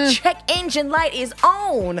your check engine light is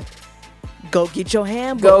on, go get your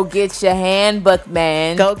handbook. Go get your handbook,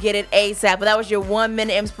 man. Go get it ASAP. But that was your 1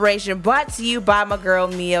 minute inspiration brought to you by my girl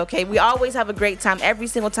Mia, okay? We always have a great time every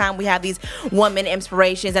single time we have these 1 minute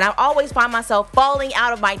inspirations. And I always find myself falling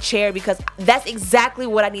out of my chair because that's exactly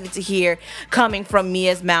what I needed to hear coming from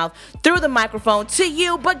Mia's mouth through the microphone to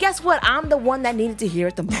you. But guess what? I'm the one that needed to hear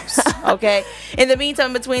it the most, okay? In the meantime,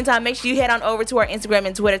 in between time, make sure you head on over to our Instagram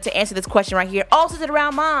and Twitter to answer this question right here. Also sit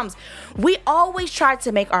around moms. We always try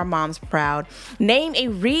to make our moms proud. Name a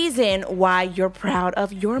reason why you're proud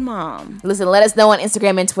of your mom. Listen, let us know on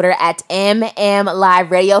Instagram and Twitter at M&M Live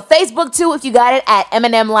Radio. Facebook too, if you got it, at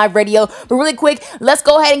M&M Live Radio. But really quick, let's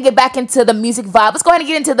go ahead and get back into the music vibe. Let's go ahead and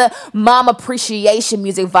get into the mom appreciation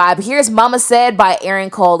music vibe. Here's Mama Said by Aaron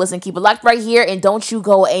Cole. Listen, keep it locked right here and don't you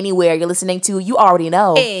go anywhere. You're listening to You Already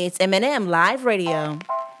Know. It's M&M Live Radio.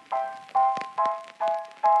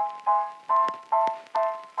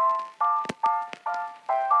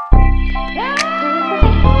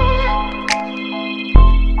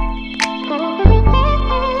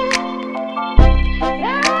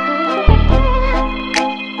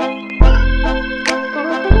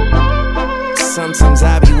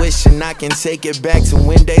 can take it back to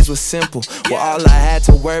when days were simple. Well, all I had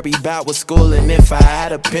to worry about was school and if I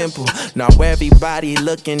had a pimple. Now everybody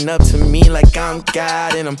looking up to me like I'm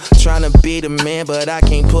God, and I'm trying to be the man, but I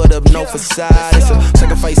can't put up no facade. It's a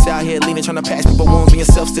sacrifice out here leaning, trying to pass people wounds, being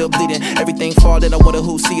self still bleeding. Everything fall that I wonder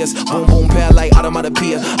who see us. Boom, boom, pair like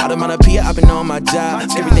automatopoeia. Automatopia, I've been on my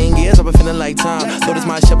job. Scary thing is, I've been feeling like time. Lord is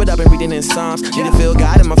my shepherd, I've been reading in Psalms. Need to feel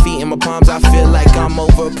God in my feet and my palms. I feel like I'm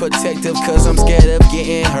overprotective, cause I'm scared of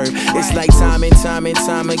getting hurt. It's like time and time and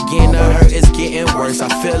time again, the hurt is getting worse. I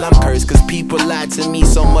feel I'm cursed, cause people lie to me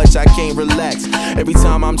so much I can't relax. Every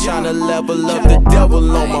time I'm trying to level up, the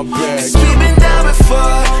devil on my back. We've been down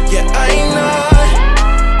before, yeah, I know.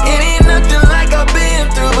 It ain't nothing like I've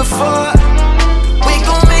been through before. We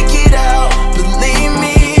gon' make it out, believe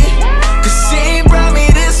me. Cause she ain't brought me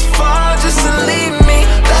this far just to leave me.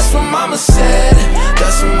 That's what mama said,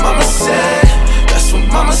 that's what mama said. That's what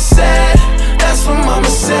mama said, that's what mama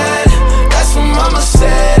said. That's what mama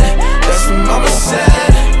said, that's what mama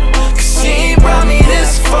said. Cause she ain't brought me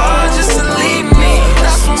this far just to leave me.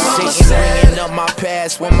 That's what mama said. Bringing up my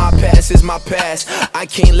past when my past is my past. I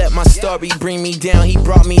can't let my story bring me down. He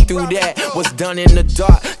brought me through that. What's done in the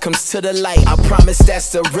dark comes to the light. I promise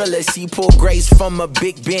that's the realest. He pulled grace from a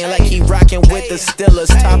big band like he rockin' with the Steelers.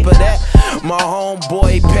 Top of that, my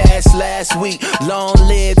homeboy passed last week. Long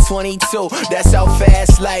live 22. That's how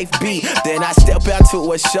fast life be. Then I step out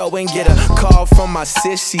to a show and get a call from my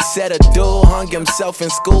sis. She said a dude hung himself in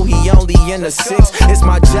school. He only in the 6. It's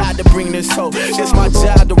my job to bring this hope. It's my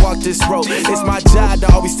job to walk this road. It's my job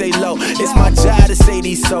to always stay low. It's my job to say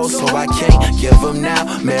these souls, so I can't give them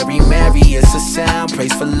now. Mary, Mary, it's a sound.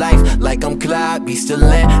 Praise for life, like I'm Clyde. Be still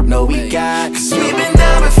in, know we got. Cause we've been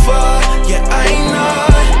down before, yeah, I know.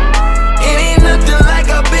 It ain't nothing like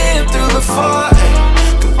I've been through before.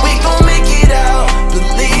 But we gon' make it out,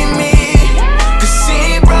 believe me. Cause she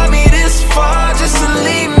ain't brought me this far just to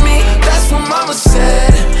leave me. That's what mama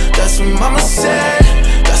said, that's what mama said.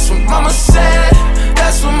 That's what mama said,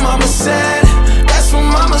 that's what mama said. That's what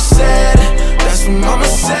mama said, that's what mama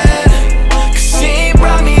said. Cause she ain't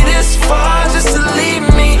brought me this far just to leave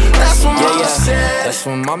me. That's what mama said. That's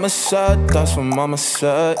what mama said, that's what mama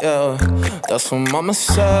said, yeah. That's what mama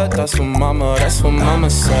said, that's what mama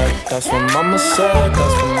said. That's what mama said,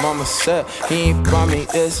 that's what mama said. He ain't brought me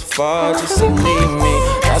this far just to leave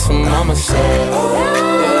me. That's what mama said,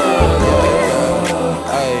 yeah.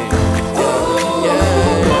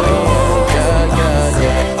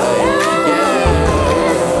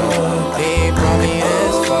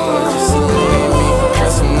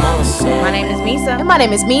 My name is Meesa. And my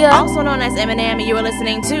name is Meah. Also known as M&M, and you are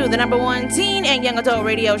listening to the #1 teen and young adult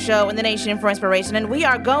radio show in the nation for inspiration. And we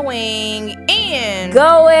are going in.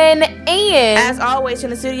 As always, in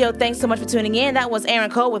the studio, thanks so much for tuning in. That was Aaron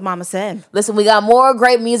Cole with Mama Said. Listen, we got more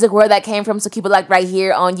great music where that came from, so keep it locked right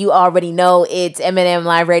here on You Already Know. It's M&M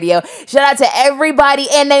Live Radio. Shout out to everybody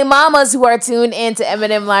and their mamas who are tuned in to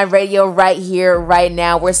M&M Live Radio right here, right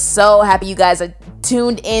now. We're so happy you guys are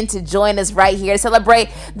tuned in to join us right here to celebrate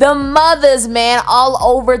the mothers, man, all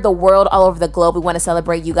over the world, all over the globe. We want to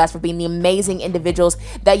celebrate you guys for being the amazing individuals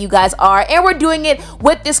that you guys are, and we're doing it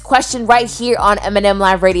with this question right here on M&M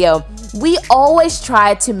Live Radio. We always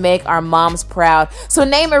try to make our moms proud, so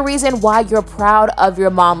name a reason why you're proud of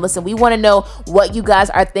your mom. Listen, we want to know what you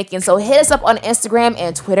guys are thinking, so hit us up on Instagram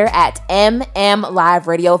and Twitter at M&M Live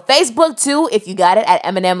Radio, Facebook too if you got it at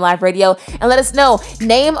M&M Live Radio, and let us know,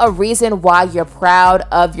 name a reason why you're proud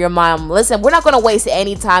of your mom. Listen, we're not going to waste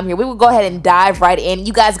any time here. We will go ahead and dive right in.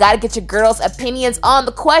 You guys got to get your girls' opinions on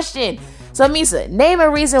the question. So, Meesa, name a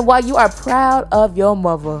reason why you are proud of your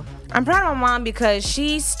mother. I'm proud of my mom because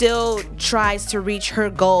she still tries to reach her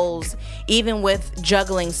goals even with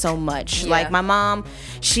juggling so much. Like my mom,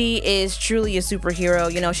 she is truly a superhero.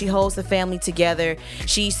 You know, she holds the family together.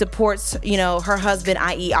 She supports, you know, her husband,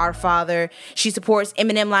 i.e. our father. She supports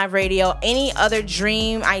M&M Live Radio. Any other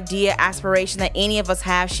dream, idea, aspiration that any of us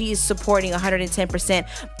have, she is supporting 110%.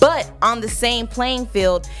 But on the same playing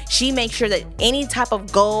field, she makes sure that any type of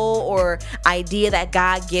goal or idea that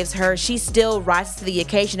God gives her, she still rises to the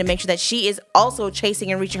occasion to make sure that she is also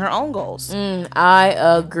chasing and reaching her own goals. I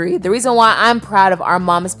agree. The reason why I'm proud of our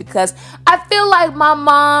mom is because I feel like my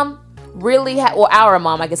mom really our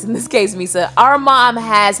mom, I guess in this case, Meesa, our mom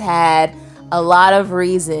has had a lot of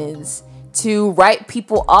reasons to write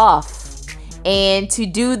people off and to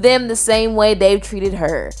do them the same way they've treated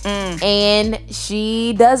her. And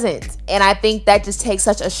she doesn't. And I think that just takes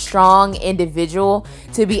such a strong individual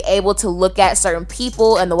to be able to look at certain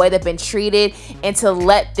people and the way they've been treated and to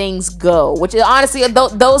let things go, which is honestly,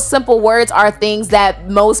 those simple words are things that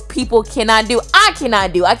most people cannot do. I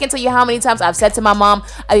cannot do. I can't tell you how many times I've said to my mom,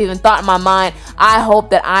 I've even thought in my mind, I hope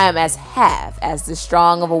that I am as the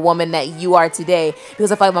strong of a woman that you are today,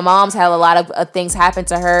 because I feel like my mom's had a lot of things happen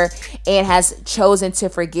to her and has chosen to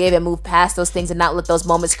forgive and move past those things and not let those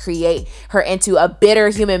moments create her into a bitter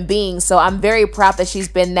human being. So I'm very proud that she's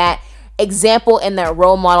been that example and that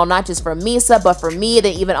role model, not just for Meesa, but for me,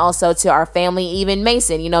 then even also to our family, even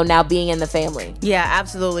Mason, now being in the family. Yeah,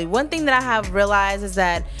 absolutely. One thing that I have realized is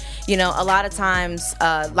that, a lot of times,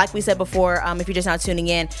 like we said before, if you're just now tuning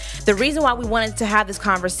in, the reason why we wanted to have this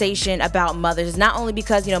conversation about mothers is not only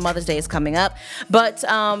because, Mother's Day is coming up, but,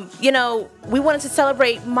 we wanted to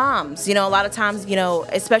celebrate moms. A lot of times,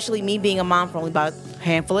 especially me being a mom for only about a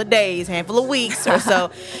handful of weeks or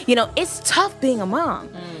so, it's tough being a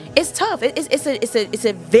mom. It's tough. It's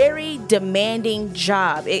a very demanding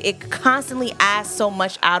job. It constantly asks so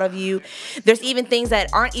much out of you. There's even things that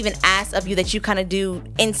aren't even asked of you that you kind of do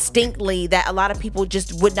instinctively that a lot of people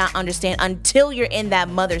just would not understand until you're in that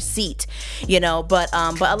mother seat, But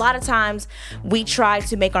a lot of times we try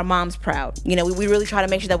to make our moms proud. We really try to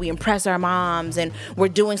make sure that we impress our moms and we're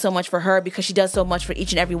doing so much for her because she does so much for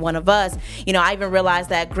each and every one of us. I even realized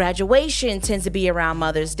that graduation tends to be around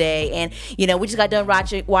Mother's Day, and we just got done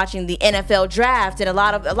watching the NFL draft, and a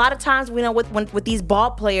lot of times with these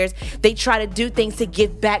ball players, they try to do things to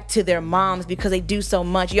give back to their moms because they do so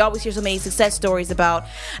much. You always hear so many success stories about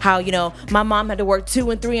how my mom had to work 2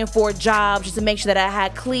 and 3 and 4 jobs just to make sure that I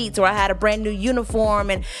had cleats or I had a brand new uniform,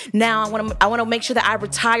 and now I want to make sure that I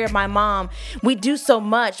retire my mom. We do so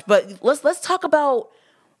much, but let's talk about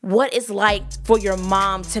what it's like for your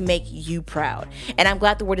mom to make you proud. And I'm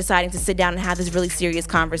glad that we're deciding to sit down and have this really serious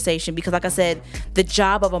conversation because, like I said, the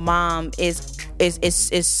job of a mom is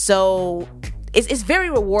so it's very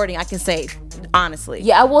rewarding, I can say, honestly.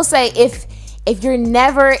 Yeah, I will say if you're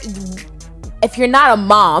not a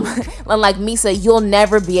mom, like Meesa, you'll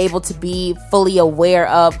never be able to be fully aware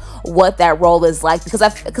of what that role is like, because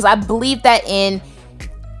I believe that in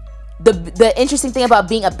the interesting thing about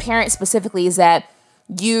being a parent specifically is that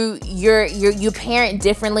you parent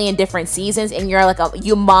differently in different seasons, and you're like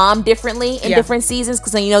you mom differently in different seasons,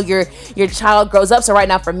 because then your child grows up. So right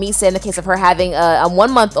now for Meesa, in the case of her having a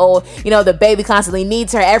 1-month-old, the baby constantly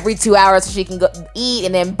needs her every 2 hours so she can go eat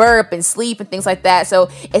and then burp and sleep and things like that. So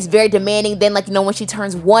it's very demanding. Then when she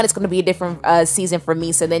turns 1, it's going to be a different season for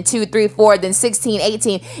Meesa. Then 2, 3, 4, then 16,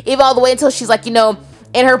 18, even all the way until she's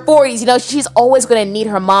in her 40s, she's always going to need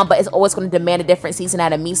her mom, but it's always going to demand a different season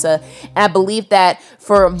out of Meesa. And I believe that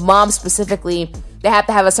for moms specifically, they have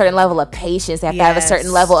to have a certain level of patience. They have to have a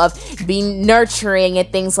certain level of being nurturing and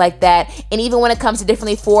things like that. And even when it comes to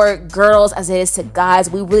differently for girls as it is to guys,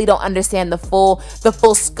 we really don't understand the full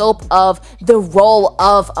scope of the role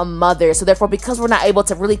of a mother. So therefore, because we're not able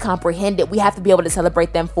to really comprehend it, we have to be able to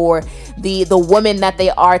celebrate them for the woman that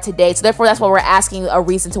they are today. So therefore, that's why we're asking a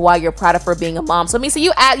reason to why you're proud of her being a mom. So Meesa,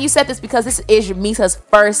 you said this because this is Meesa's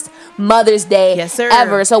first Mother's Day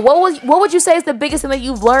ever. So what would you say is the biggest thing that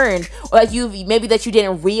you've learned, or that you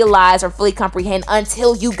didn't realize or fully comprehend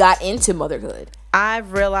until you got into motherhood?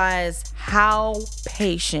 I've realized how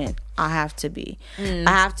patient I have to be. I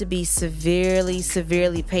have to be severely,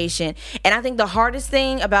 severely patient. And I think the hardest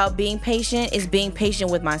thing about being patient is being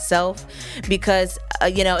patient with myself, because,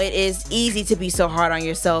 it is easy to be so hard on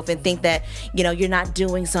yourself and think that, you're not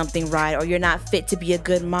doing something right, or you're not fit to be a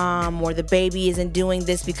good mom, or the baby isn't doing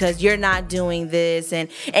this because you're not doing this, and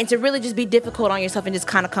to really just be difficult on yourself and just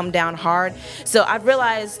kind of come down hard. So I've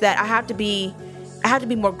realized that I have to be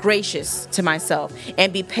more gracious to myself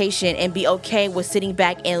and be patient and be okay with sitting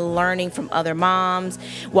back and learning from other moms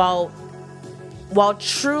while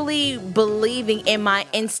truly believing in my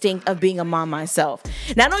instinct of being a mom myself.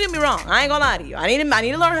 Now, don't get me wrong. I ain't gonna lie to you. I need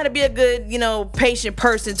to learn how to be a good, patient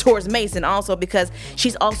person towards Mason also, because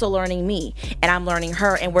she's also learning me and I'm learning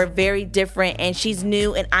her, and we're very different, and she's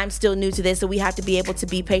new and I'm still new to this. So we have to be able to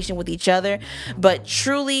be patient with each other. But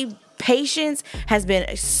truly, patience has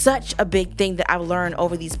been such a big thing that I've learned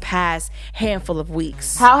over these past handful of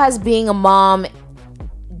weeks. How has being a mom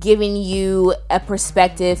giving you a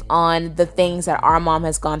perspective on the things that our mom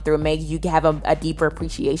has gone through, made you have a deeper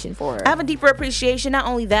appreciation for her? I have a deeper appreciation. Not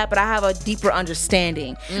only that, but I have a deeper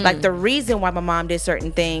understanding. Like the reason why my mom did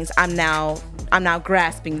certain things, I'm now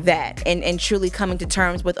grasping that and truly coming to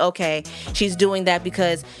terms with, okay, she's doing that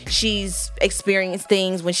because she's experienced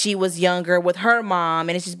things when she was younger with her mom,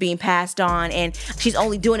 and it's just being passed on, and she's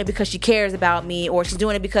only doing it because she cares about me, or she's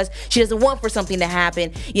doing it because she doesn't want for something to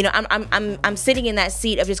happen. I'm sitting in that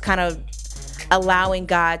seat of just kind of allowing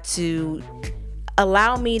God to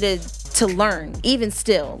allow me to learn, even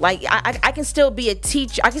still. Like I can still be a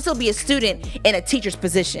teacher, I can still be a student in a teacher's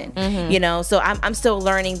position, you know. So I'm still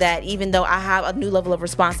learning that even though I have a new level of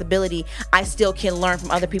responsibility, I still can learn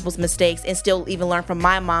from other people's mistakes and still even learn from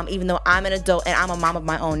my mom, even though I'm an adult and I'm a mom of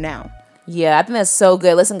my own now. Yeah, I think that's so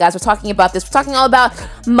good. Listen, guys, we're talking about this. We're talking all about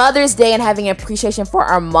Mother's Day and having appreciation for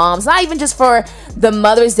our moms. Not even just for the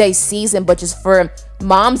Mother's Day season, but just for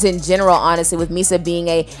moms in general, honestly, with Meesa being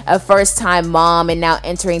a first-time mom and now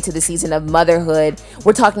entering to the season of motherhood.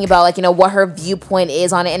 We're talking about, like, you know, what her viewpoint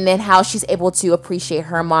is on it and then how she's able to appreciate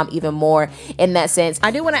her mom even more in that sense.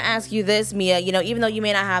 I do want to ask you this, Mia, you know, even though you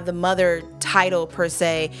may not have the mother title per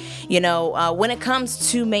se, you know, when it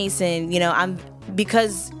comes to Mason, you know,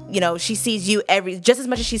 because, you know, she sees you just as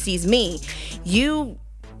much as she sees me, you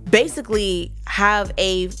basically have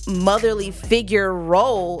a motherly figure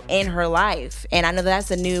role in her life, and I know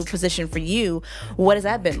that's a new position for you. What has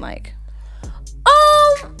that been like?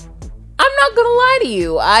 I'm not gonna lie to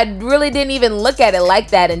you, I really didn't even look at it like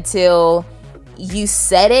that until you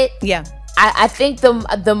said it. Yeah, I think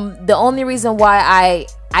the only reason why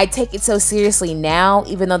I take it so seriously now,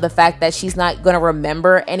 even though the fact that she's not going to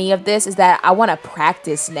remember any of this, is that I want to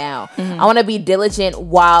practice now. I want to be diligent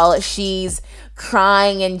while she's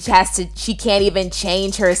crying and she can't even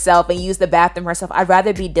change herself and use the bathroom herself. I'd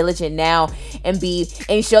rather be diligent now and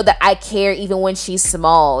show that I care even when she's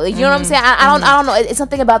small. You know what I'm saying? I don't know. It's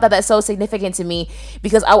something about that that's so significant to me,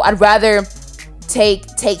 because I'd rather take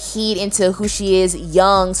heed into who she is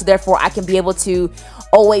young, so therefore I can be able to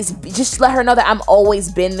always just let her know that I'm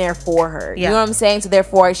always been there for her. You know what I'm saying? So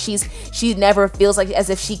therefore she never feels like as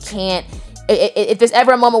if she can't, if there's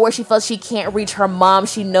ever a moment where she feels she can't reach her mom,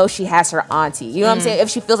 she knows she has her auntie. You know what I'm saying? If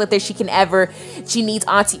she feels like she needs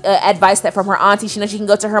auntie advice from her auntie, she knows she can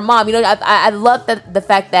go to her mom. You know, I love the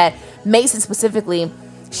fact that Mason specifically,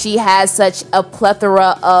 she has such a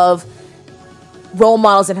plethora of role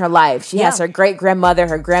models in her life. She has her great-grandmother,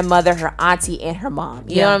 her grandmother, her auntie, and her mom.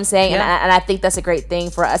 You know what I'm saying? And I think that's a great thing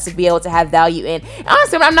for us to be able to have value in.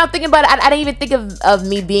 Honestly, I'm not thinking about it. I didn't even think of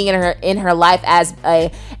me being in her life as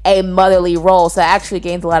a motherly role. So I actually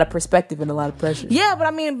gained a lot of perspective and a lot of pressure. Yeah,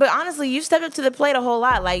 but honestly, you stepped up to the plate a whole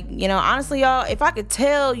lot. Like, you know, honestly, y'all, if I could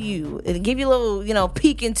tell you and give you a little, you know,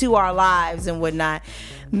 peek into our lives and whatnot,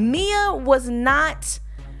 Mia was not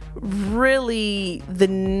really the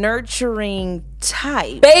nurturing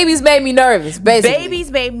type. Babies made me nervous, basically.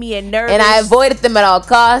 Babies made me nervous. And I avoided them at all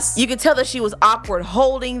costs. You could tell that she was awkward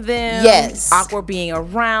holding them. Yes. Awkward being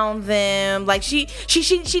around them. Like she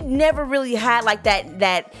never really had like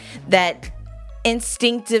that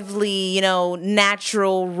instinctively, you know,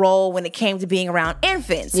 natural role when it came to being around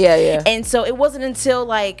infants. Yeah. And so it wasn't until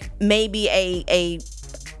like maybe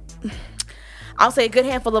I'll say a good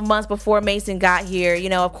handful of months before Mason got here. You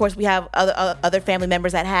know, of course, we have other family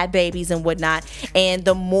members that had babies and whatnot. And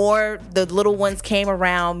the more the little ones came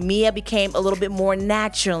around, Mia became a little bit more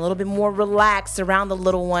natural, a little bit more relaxed around the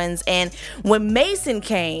little ones. And when Mason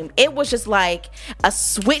came, it was just like a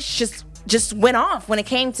switch just went off when it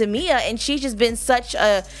came to Mia, and she's just been such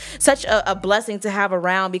a blessing to have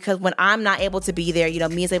around, because when I'm not able to be there, you know,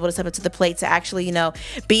 Mia's able to step up to the plate to actually, you know,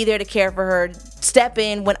 be there to care for her, step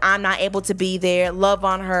in when I'm not able to be there, love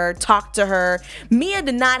on her, talk to her. Mia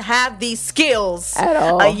did not have these skills at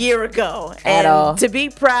all a year ago, and to be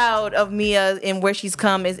proud of Mia and where she's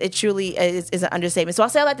come is an understatement. So I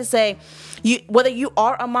say all that to say, whether you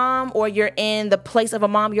are a mom or you're in the place of a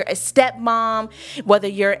mom, you're a stepmom, whether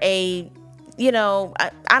you're a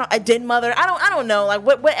den mother, I don't know, like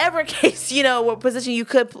whatever case, you know, what position you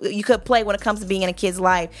could play when it comes to being in a kid's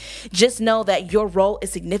life, just know that your role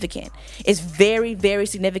is significant. It's very, very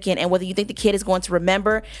significant. And whether you think the kid is going to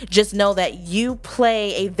remember, just know that you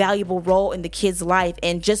play a valuable role in the kid's life,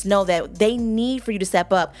 and just know that they need for you to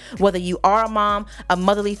step up, whether you are a mom, a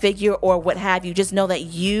motherly figure, or what have you. Just know that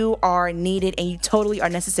you are needed and you totally are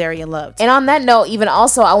necessary and loved. And on that note, even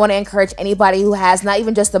also, I want to encourage anybody who has not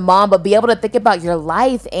even just a mom, but be able to think about your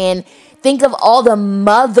life and think of all the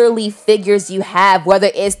motherly figures you have,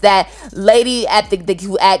 whether it's that lady at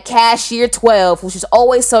at cashier 12, which is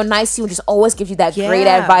always so nice to you and just always gives you that great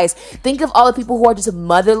advice. Think of all the people who are just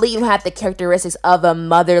motherly and have the characteristics of a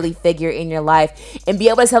motherly figure in your life, and be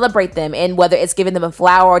able to celebrate them. And whether it's giving them a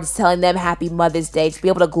flower or just telling them Happy Mother's Day, just be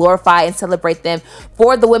able to glorify and celebrate them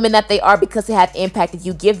for the women that they are, because they have impacted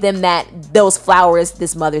you. Give them those flowers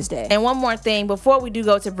this Mother's Day. And one more thing before we do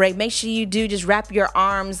go to break, make sure you do just wrap your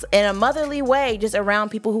arms in a motherly way just around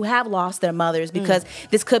people who have lost their mothers, because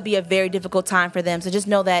this could be a very difficult time for them. So just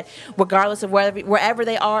know that regardless of wherever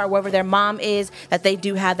they are or wherever their mom is, that they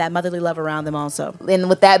do have that motherly love around them also. And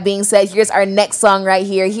with that being said, here's our next song right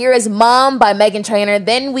here. Here is Mom by Meghan Trainor.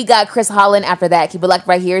 Then we got Chris Howland after that. Keep it locked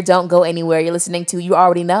right here. Don't go anywhere. You're listening to You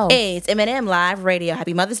Already Know. It's M&M Live Radio.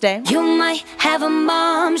 Happy Mother's Day. You might have a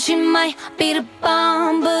mom, she might be the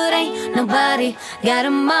bomb, but ain't nobody got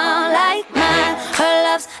a mom like mine. Her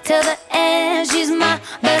love's till the end, she's my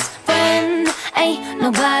best friend. Ain't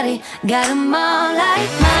nobody got a mom like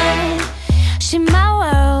mine. She's my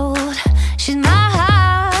world, she's my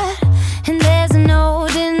heart, and there's no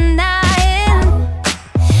denying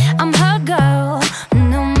I'm her girl,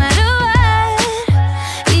 no matter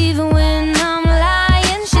what. Even when I'm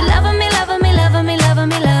lying, she loving me, loving me, loving me, loving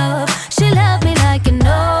me, love. She love me like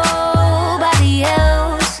nobody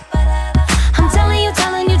else. I'm telling you,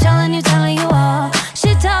 telling you, telling you, telling you all.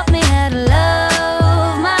 She taught me how to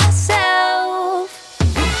love myself.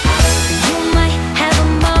 You might have a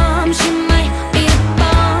mom, she might be a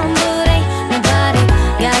bomb, but ain't nobody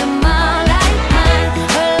got a mom like mine.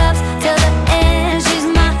 Her love's till the end, she's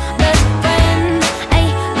my best friend.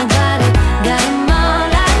 Ain't nobody got a mom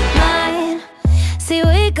like mine. See,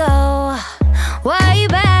 we go way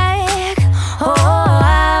back. Oh,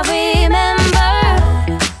 I remember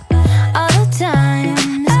all the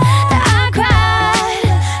times that I cried.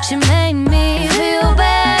 She made me feel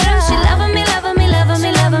better. She loving me, loving me, loving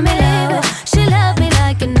me, loving me, love. She loved me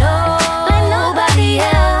like nobody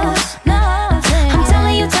else. I'm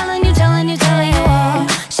telling you, telling you, telling you, telling you all.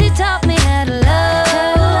 She taught me how to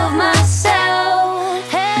love myself.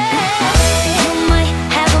 Hey, you might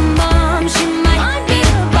have a mom, she might be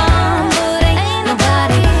the bomb, but ain't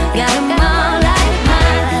nobody got a mom like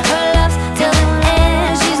mine. Her love's till the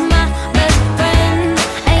end, she's my best friend.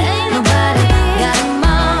 Ain't nobody got a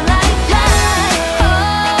mom like mine.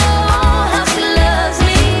 Oh, how she loves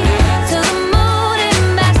me till the moon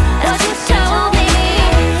and back. That's what she told me.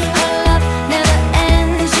 Her love never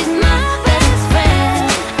ends, she's my best friend.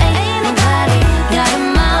 Ain't nobody got a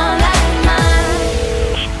mom like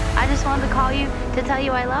mine. I just wanted to call you to tell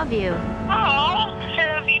you I love you. Oh, I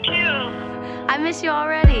love you too. I miss you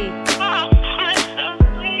already. Oh, that's so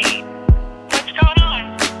sweet. What's going on?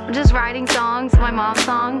 I'm just writing songs, my mom's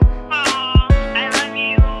song. Oh, I love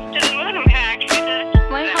you to the moon and back.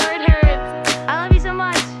 My heart hurts. I love you so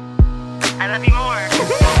much. I love you more.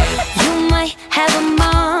 You might have a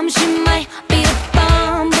mom, she might be the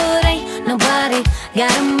bomb, but ain't nobody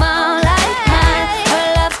got a mom like mine. Her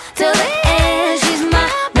love till the end, she's my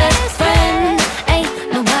best friend. Ain't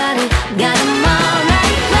nobody got a mom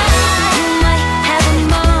like mine. You might have a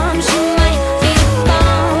mom, she might be the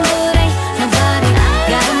bomb, but ain't nobody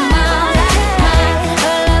got a mom like mine.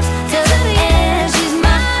 Her love till the end, she's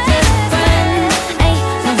my best friend. Ain't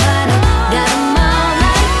nobody got a mom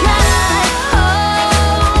like mine. Oh,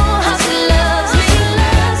 how she loves me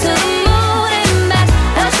till the moon and back.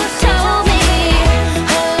 That's what she told me.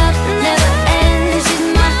 Her love never ends, she's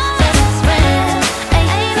my best friend.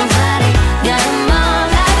 Ain't nobody got a mom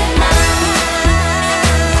like mine.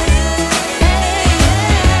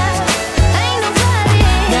 Ain't nobody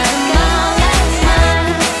got a mom like mine.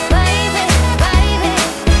 Baby, baby,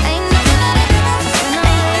 ain't nobody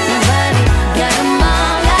got a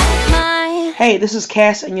mom like mine. Hey, this is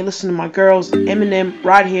Cass, and you're listening to my girls M&M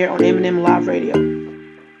right here on M&M Live Radio.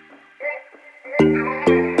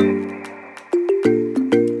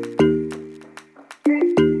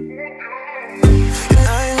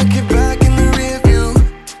 I ain't looking back in the rear view.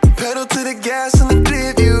 Pedal to the gas in the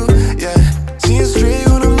clear view. Yeah, seeing straight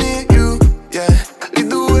when I'm near you. Yeah, lead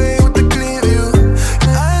the way with the clear view.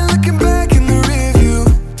 I ain't looking back in the rear view.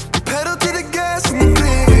 Pedal to the gas in the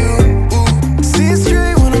clear view. Ooh, seeing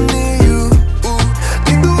straight when I'm near you. Ooh,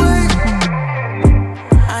 lead the way.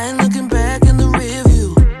 I ain't looking back in the rear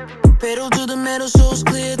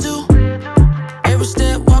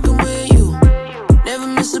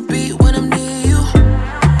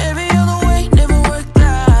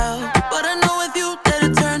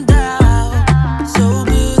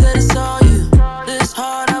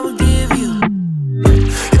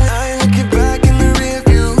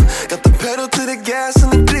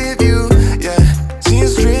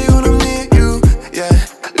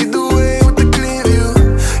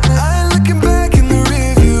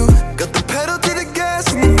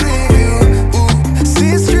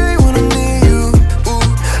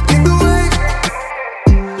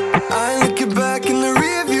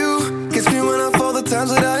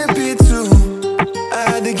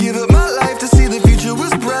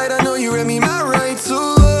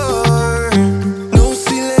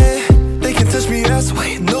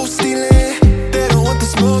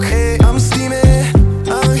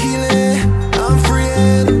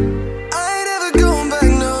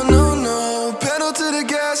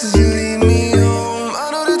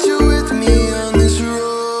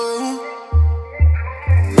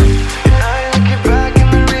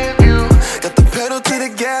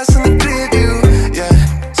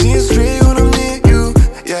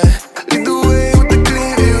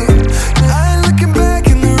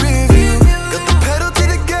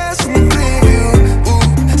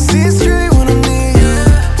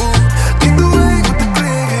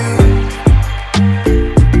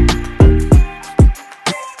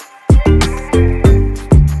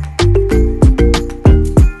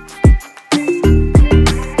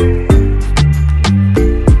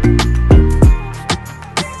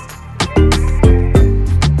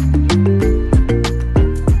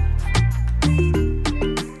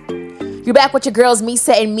back with your girls,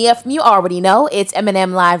 Meesa and Meah. From you already know, it's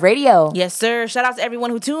M&M Live Radio. Yes, sir. Shout out to everyone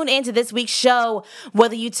who tuned into this week's show.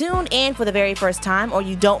 Whether you tuned in for the very first time or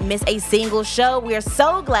you don't miss a single show, we are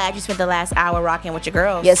so glad you spent the last hour rocking with your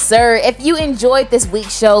girls. Yes, sir. If you enjoyed this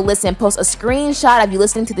week's show, listen, post a screenshot of you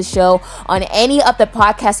listening to the show on any of the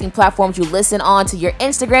podcasting platforms you listen on to your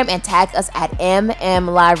Instagram and tag us at M&M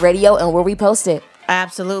Live Radio, and we'll repost it.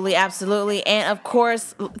 Absolutely, absolutely. And of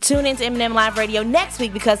course, tune into M&M Live Radio next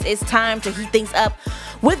week because it's time to heat things up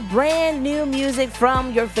with brand new music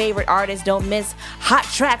from your favorite artists. Don't miss hot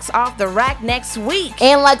tracks off the rack next week.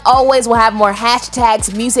 And like always, we'll have more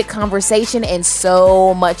hashtags, music conversation, and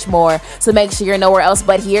so much more. So make sure you're nowhere else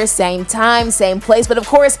but here, same time, same place. But of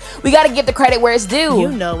course, we got to give the credit where it's due.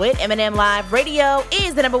 You know it. M&M Live Radio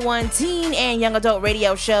is the #1 teen and young adult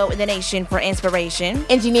radio show in the nation for inspiration.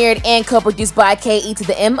 Engineered and co-produced by KE to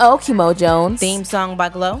the MO, Kimo Jones. Theme song by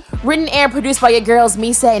Glow. Written and produced by your girls,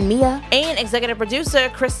 Meesa and Meah. And executive producer,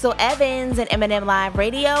 Crystal Evans. And M&M Live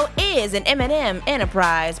Radio is an M&M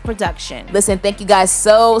Enterprise production. Listen, thank you guys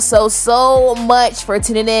so much for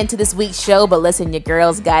tuning in to this week's show. But listen, your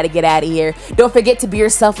girls got to get out of here. Don't forget to be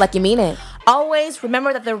yourself like you mean it. Always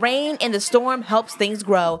remember that the rain and the storm helps things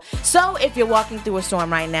grow. So if you're walking through a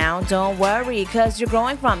storm right now, don't worry because you're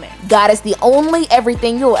growing from it. God is the only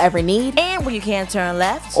everything you'll ever need. And when you can't turn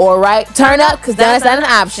left or right, turn up because that's not an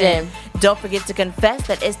option. Don't forget to confess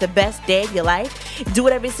that it's the best day of your life. Do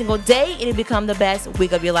it every single day, it'll become the best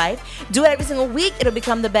week of your life. Do it every single week, it'll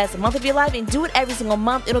become the best month of your life. And do it every single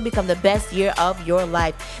month, it'll become the best year of your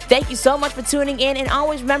life. Thank you so much for tuning in. And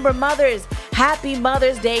always remember, mothers, happy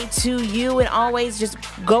Mother's Day to you. And always just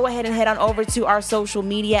go ahead and head on over to our social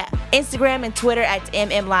media, Instagram and Twitter at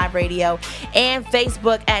M&M Live Radio and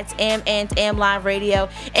Facebook at M&M Live Radio.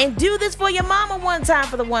 And do this for your mama one time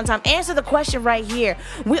for the one time. Answer the question right here.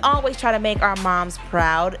 We always try to make our moms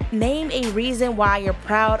proud. Name a reason why you're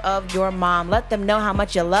proud of your mom. Let them know how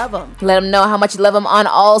much you love them. Let them know how much you love them on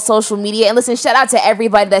all social media. And listen, shout out to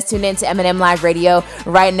everybody that's tuned in to M&M Live Radio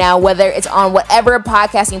right now, whether it's on whatever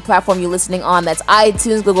podcasting platform you're listening on. That's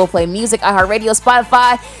iTunes, Google Play Music, iHeartRadio,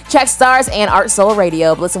 Spotify, Checkstars, and Art Soul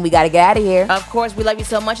Radio. But listen, we got to get out of here. Of course, we love you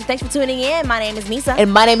so much. And thanks for tuning in. My name is Meesa.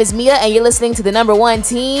 And my name is Meah. And you're listening to the #1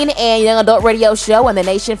 teen and young adult radio show in the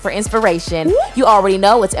nation for inspiration. Woo! You already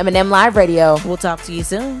know it's M&M Live Radio. We'll talk to you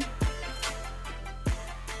soon.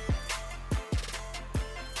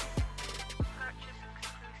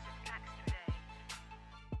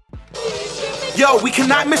 Yo, we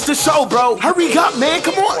cannot miss the show, bro. Hurry up, man.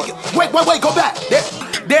 Come on. Wait. Go back.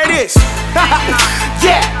 There it is.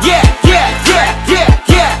 Yeah.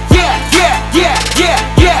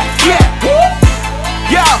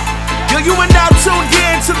 Yo, you are now tuned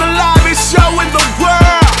in to the livest show in the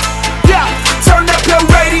world. Yeah, turn up your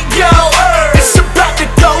radio. It's about to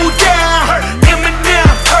go down. M&M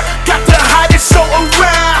got the hottest show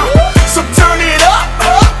around. So turn it up,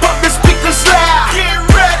 pump the speakers loud. Get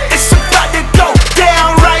ready. It's about to go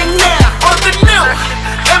down right now on the new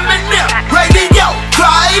M&M Radio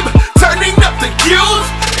vibe. Turning up the youth,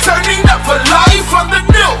 turning up for life on the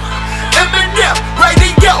new M&M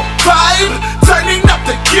Radio vibe. Turning up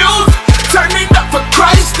the youth, turning up for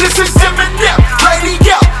Christ. This is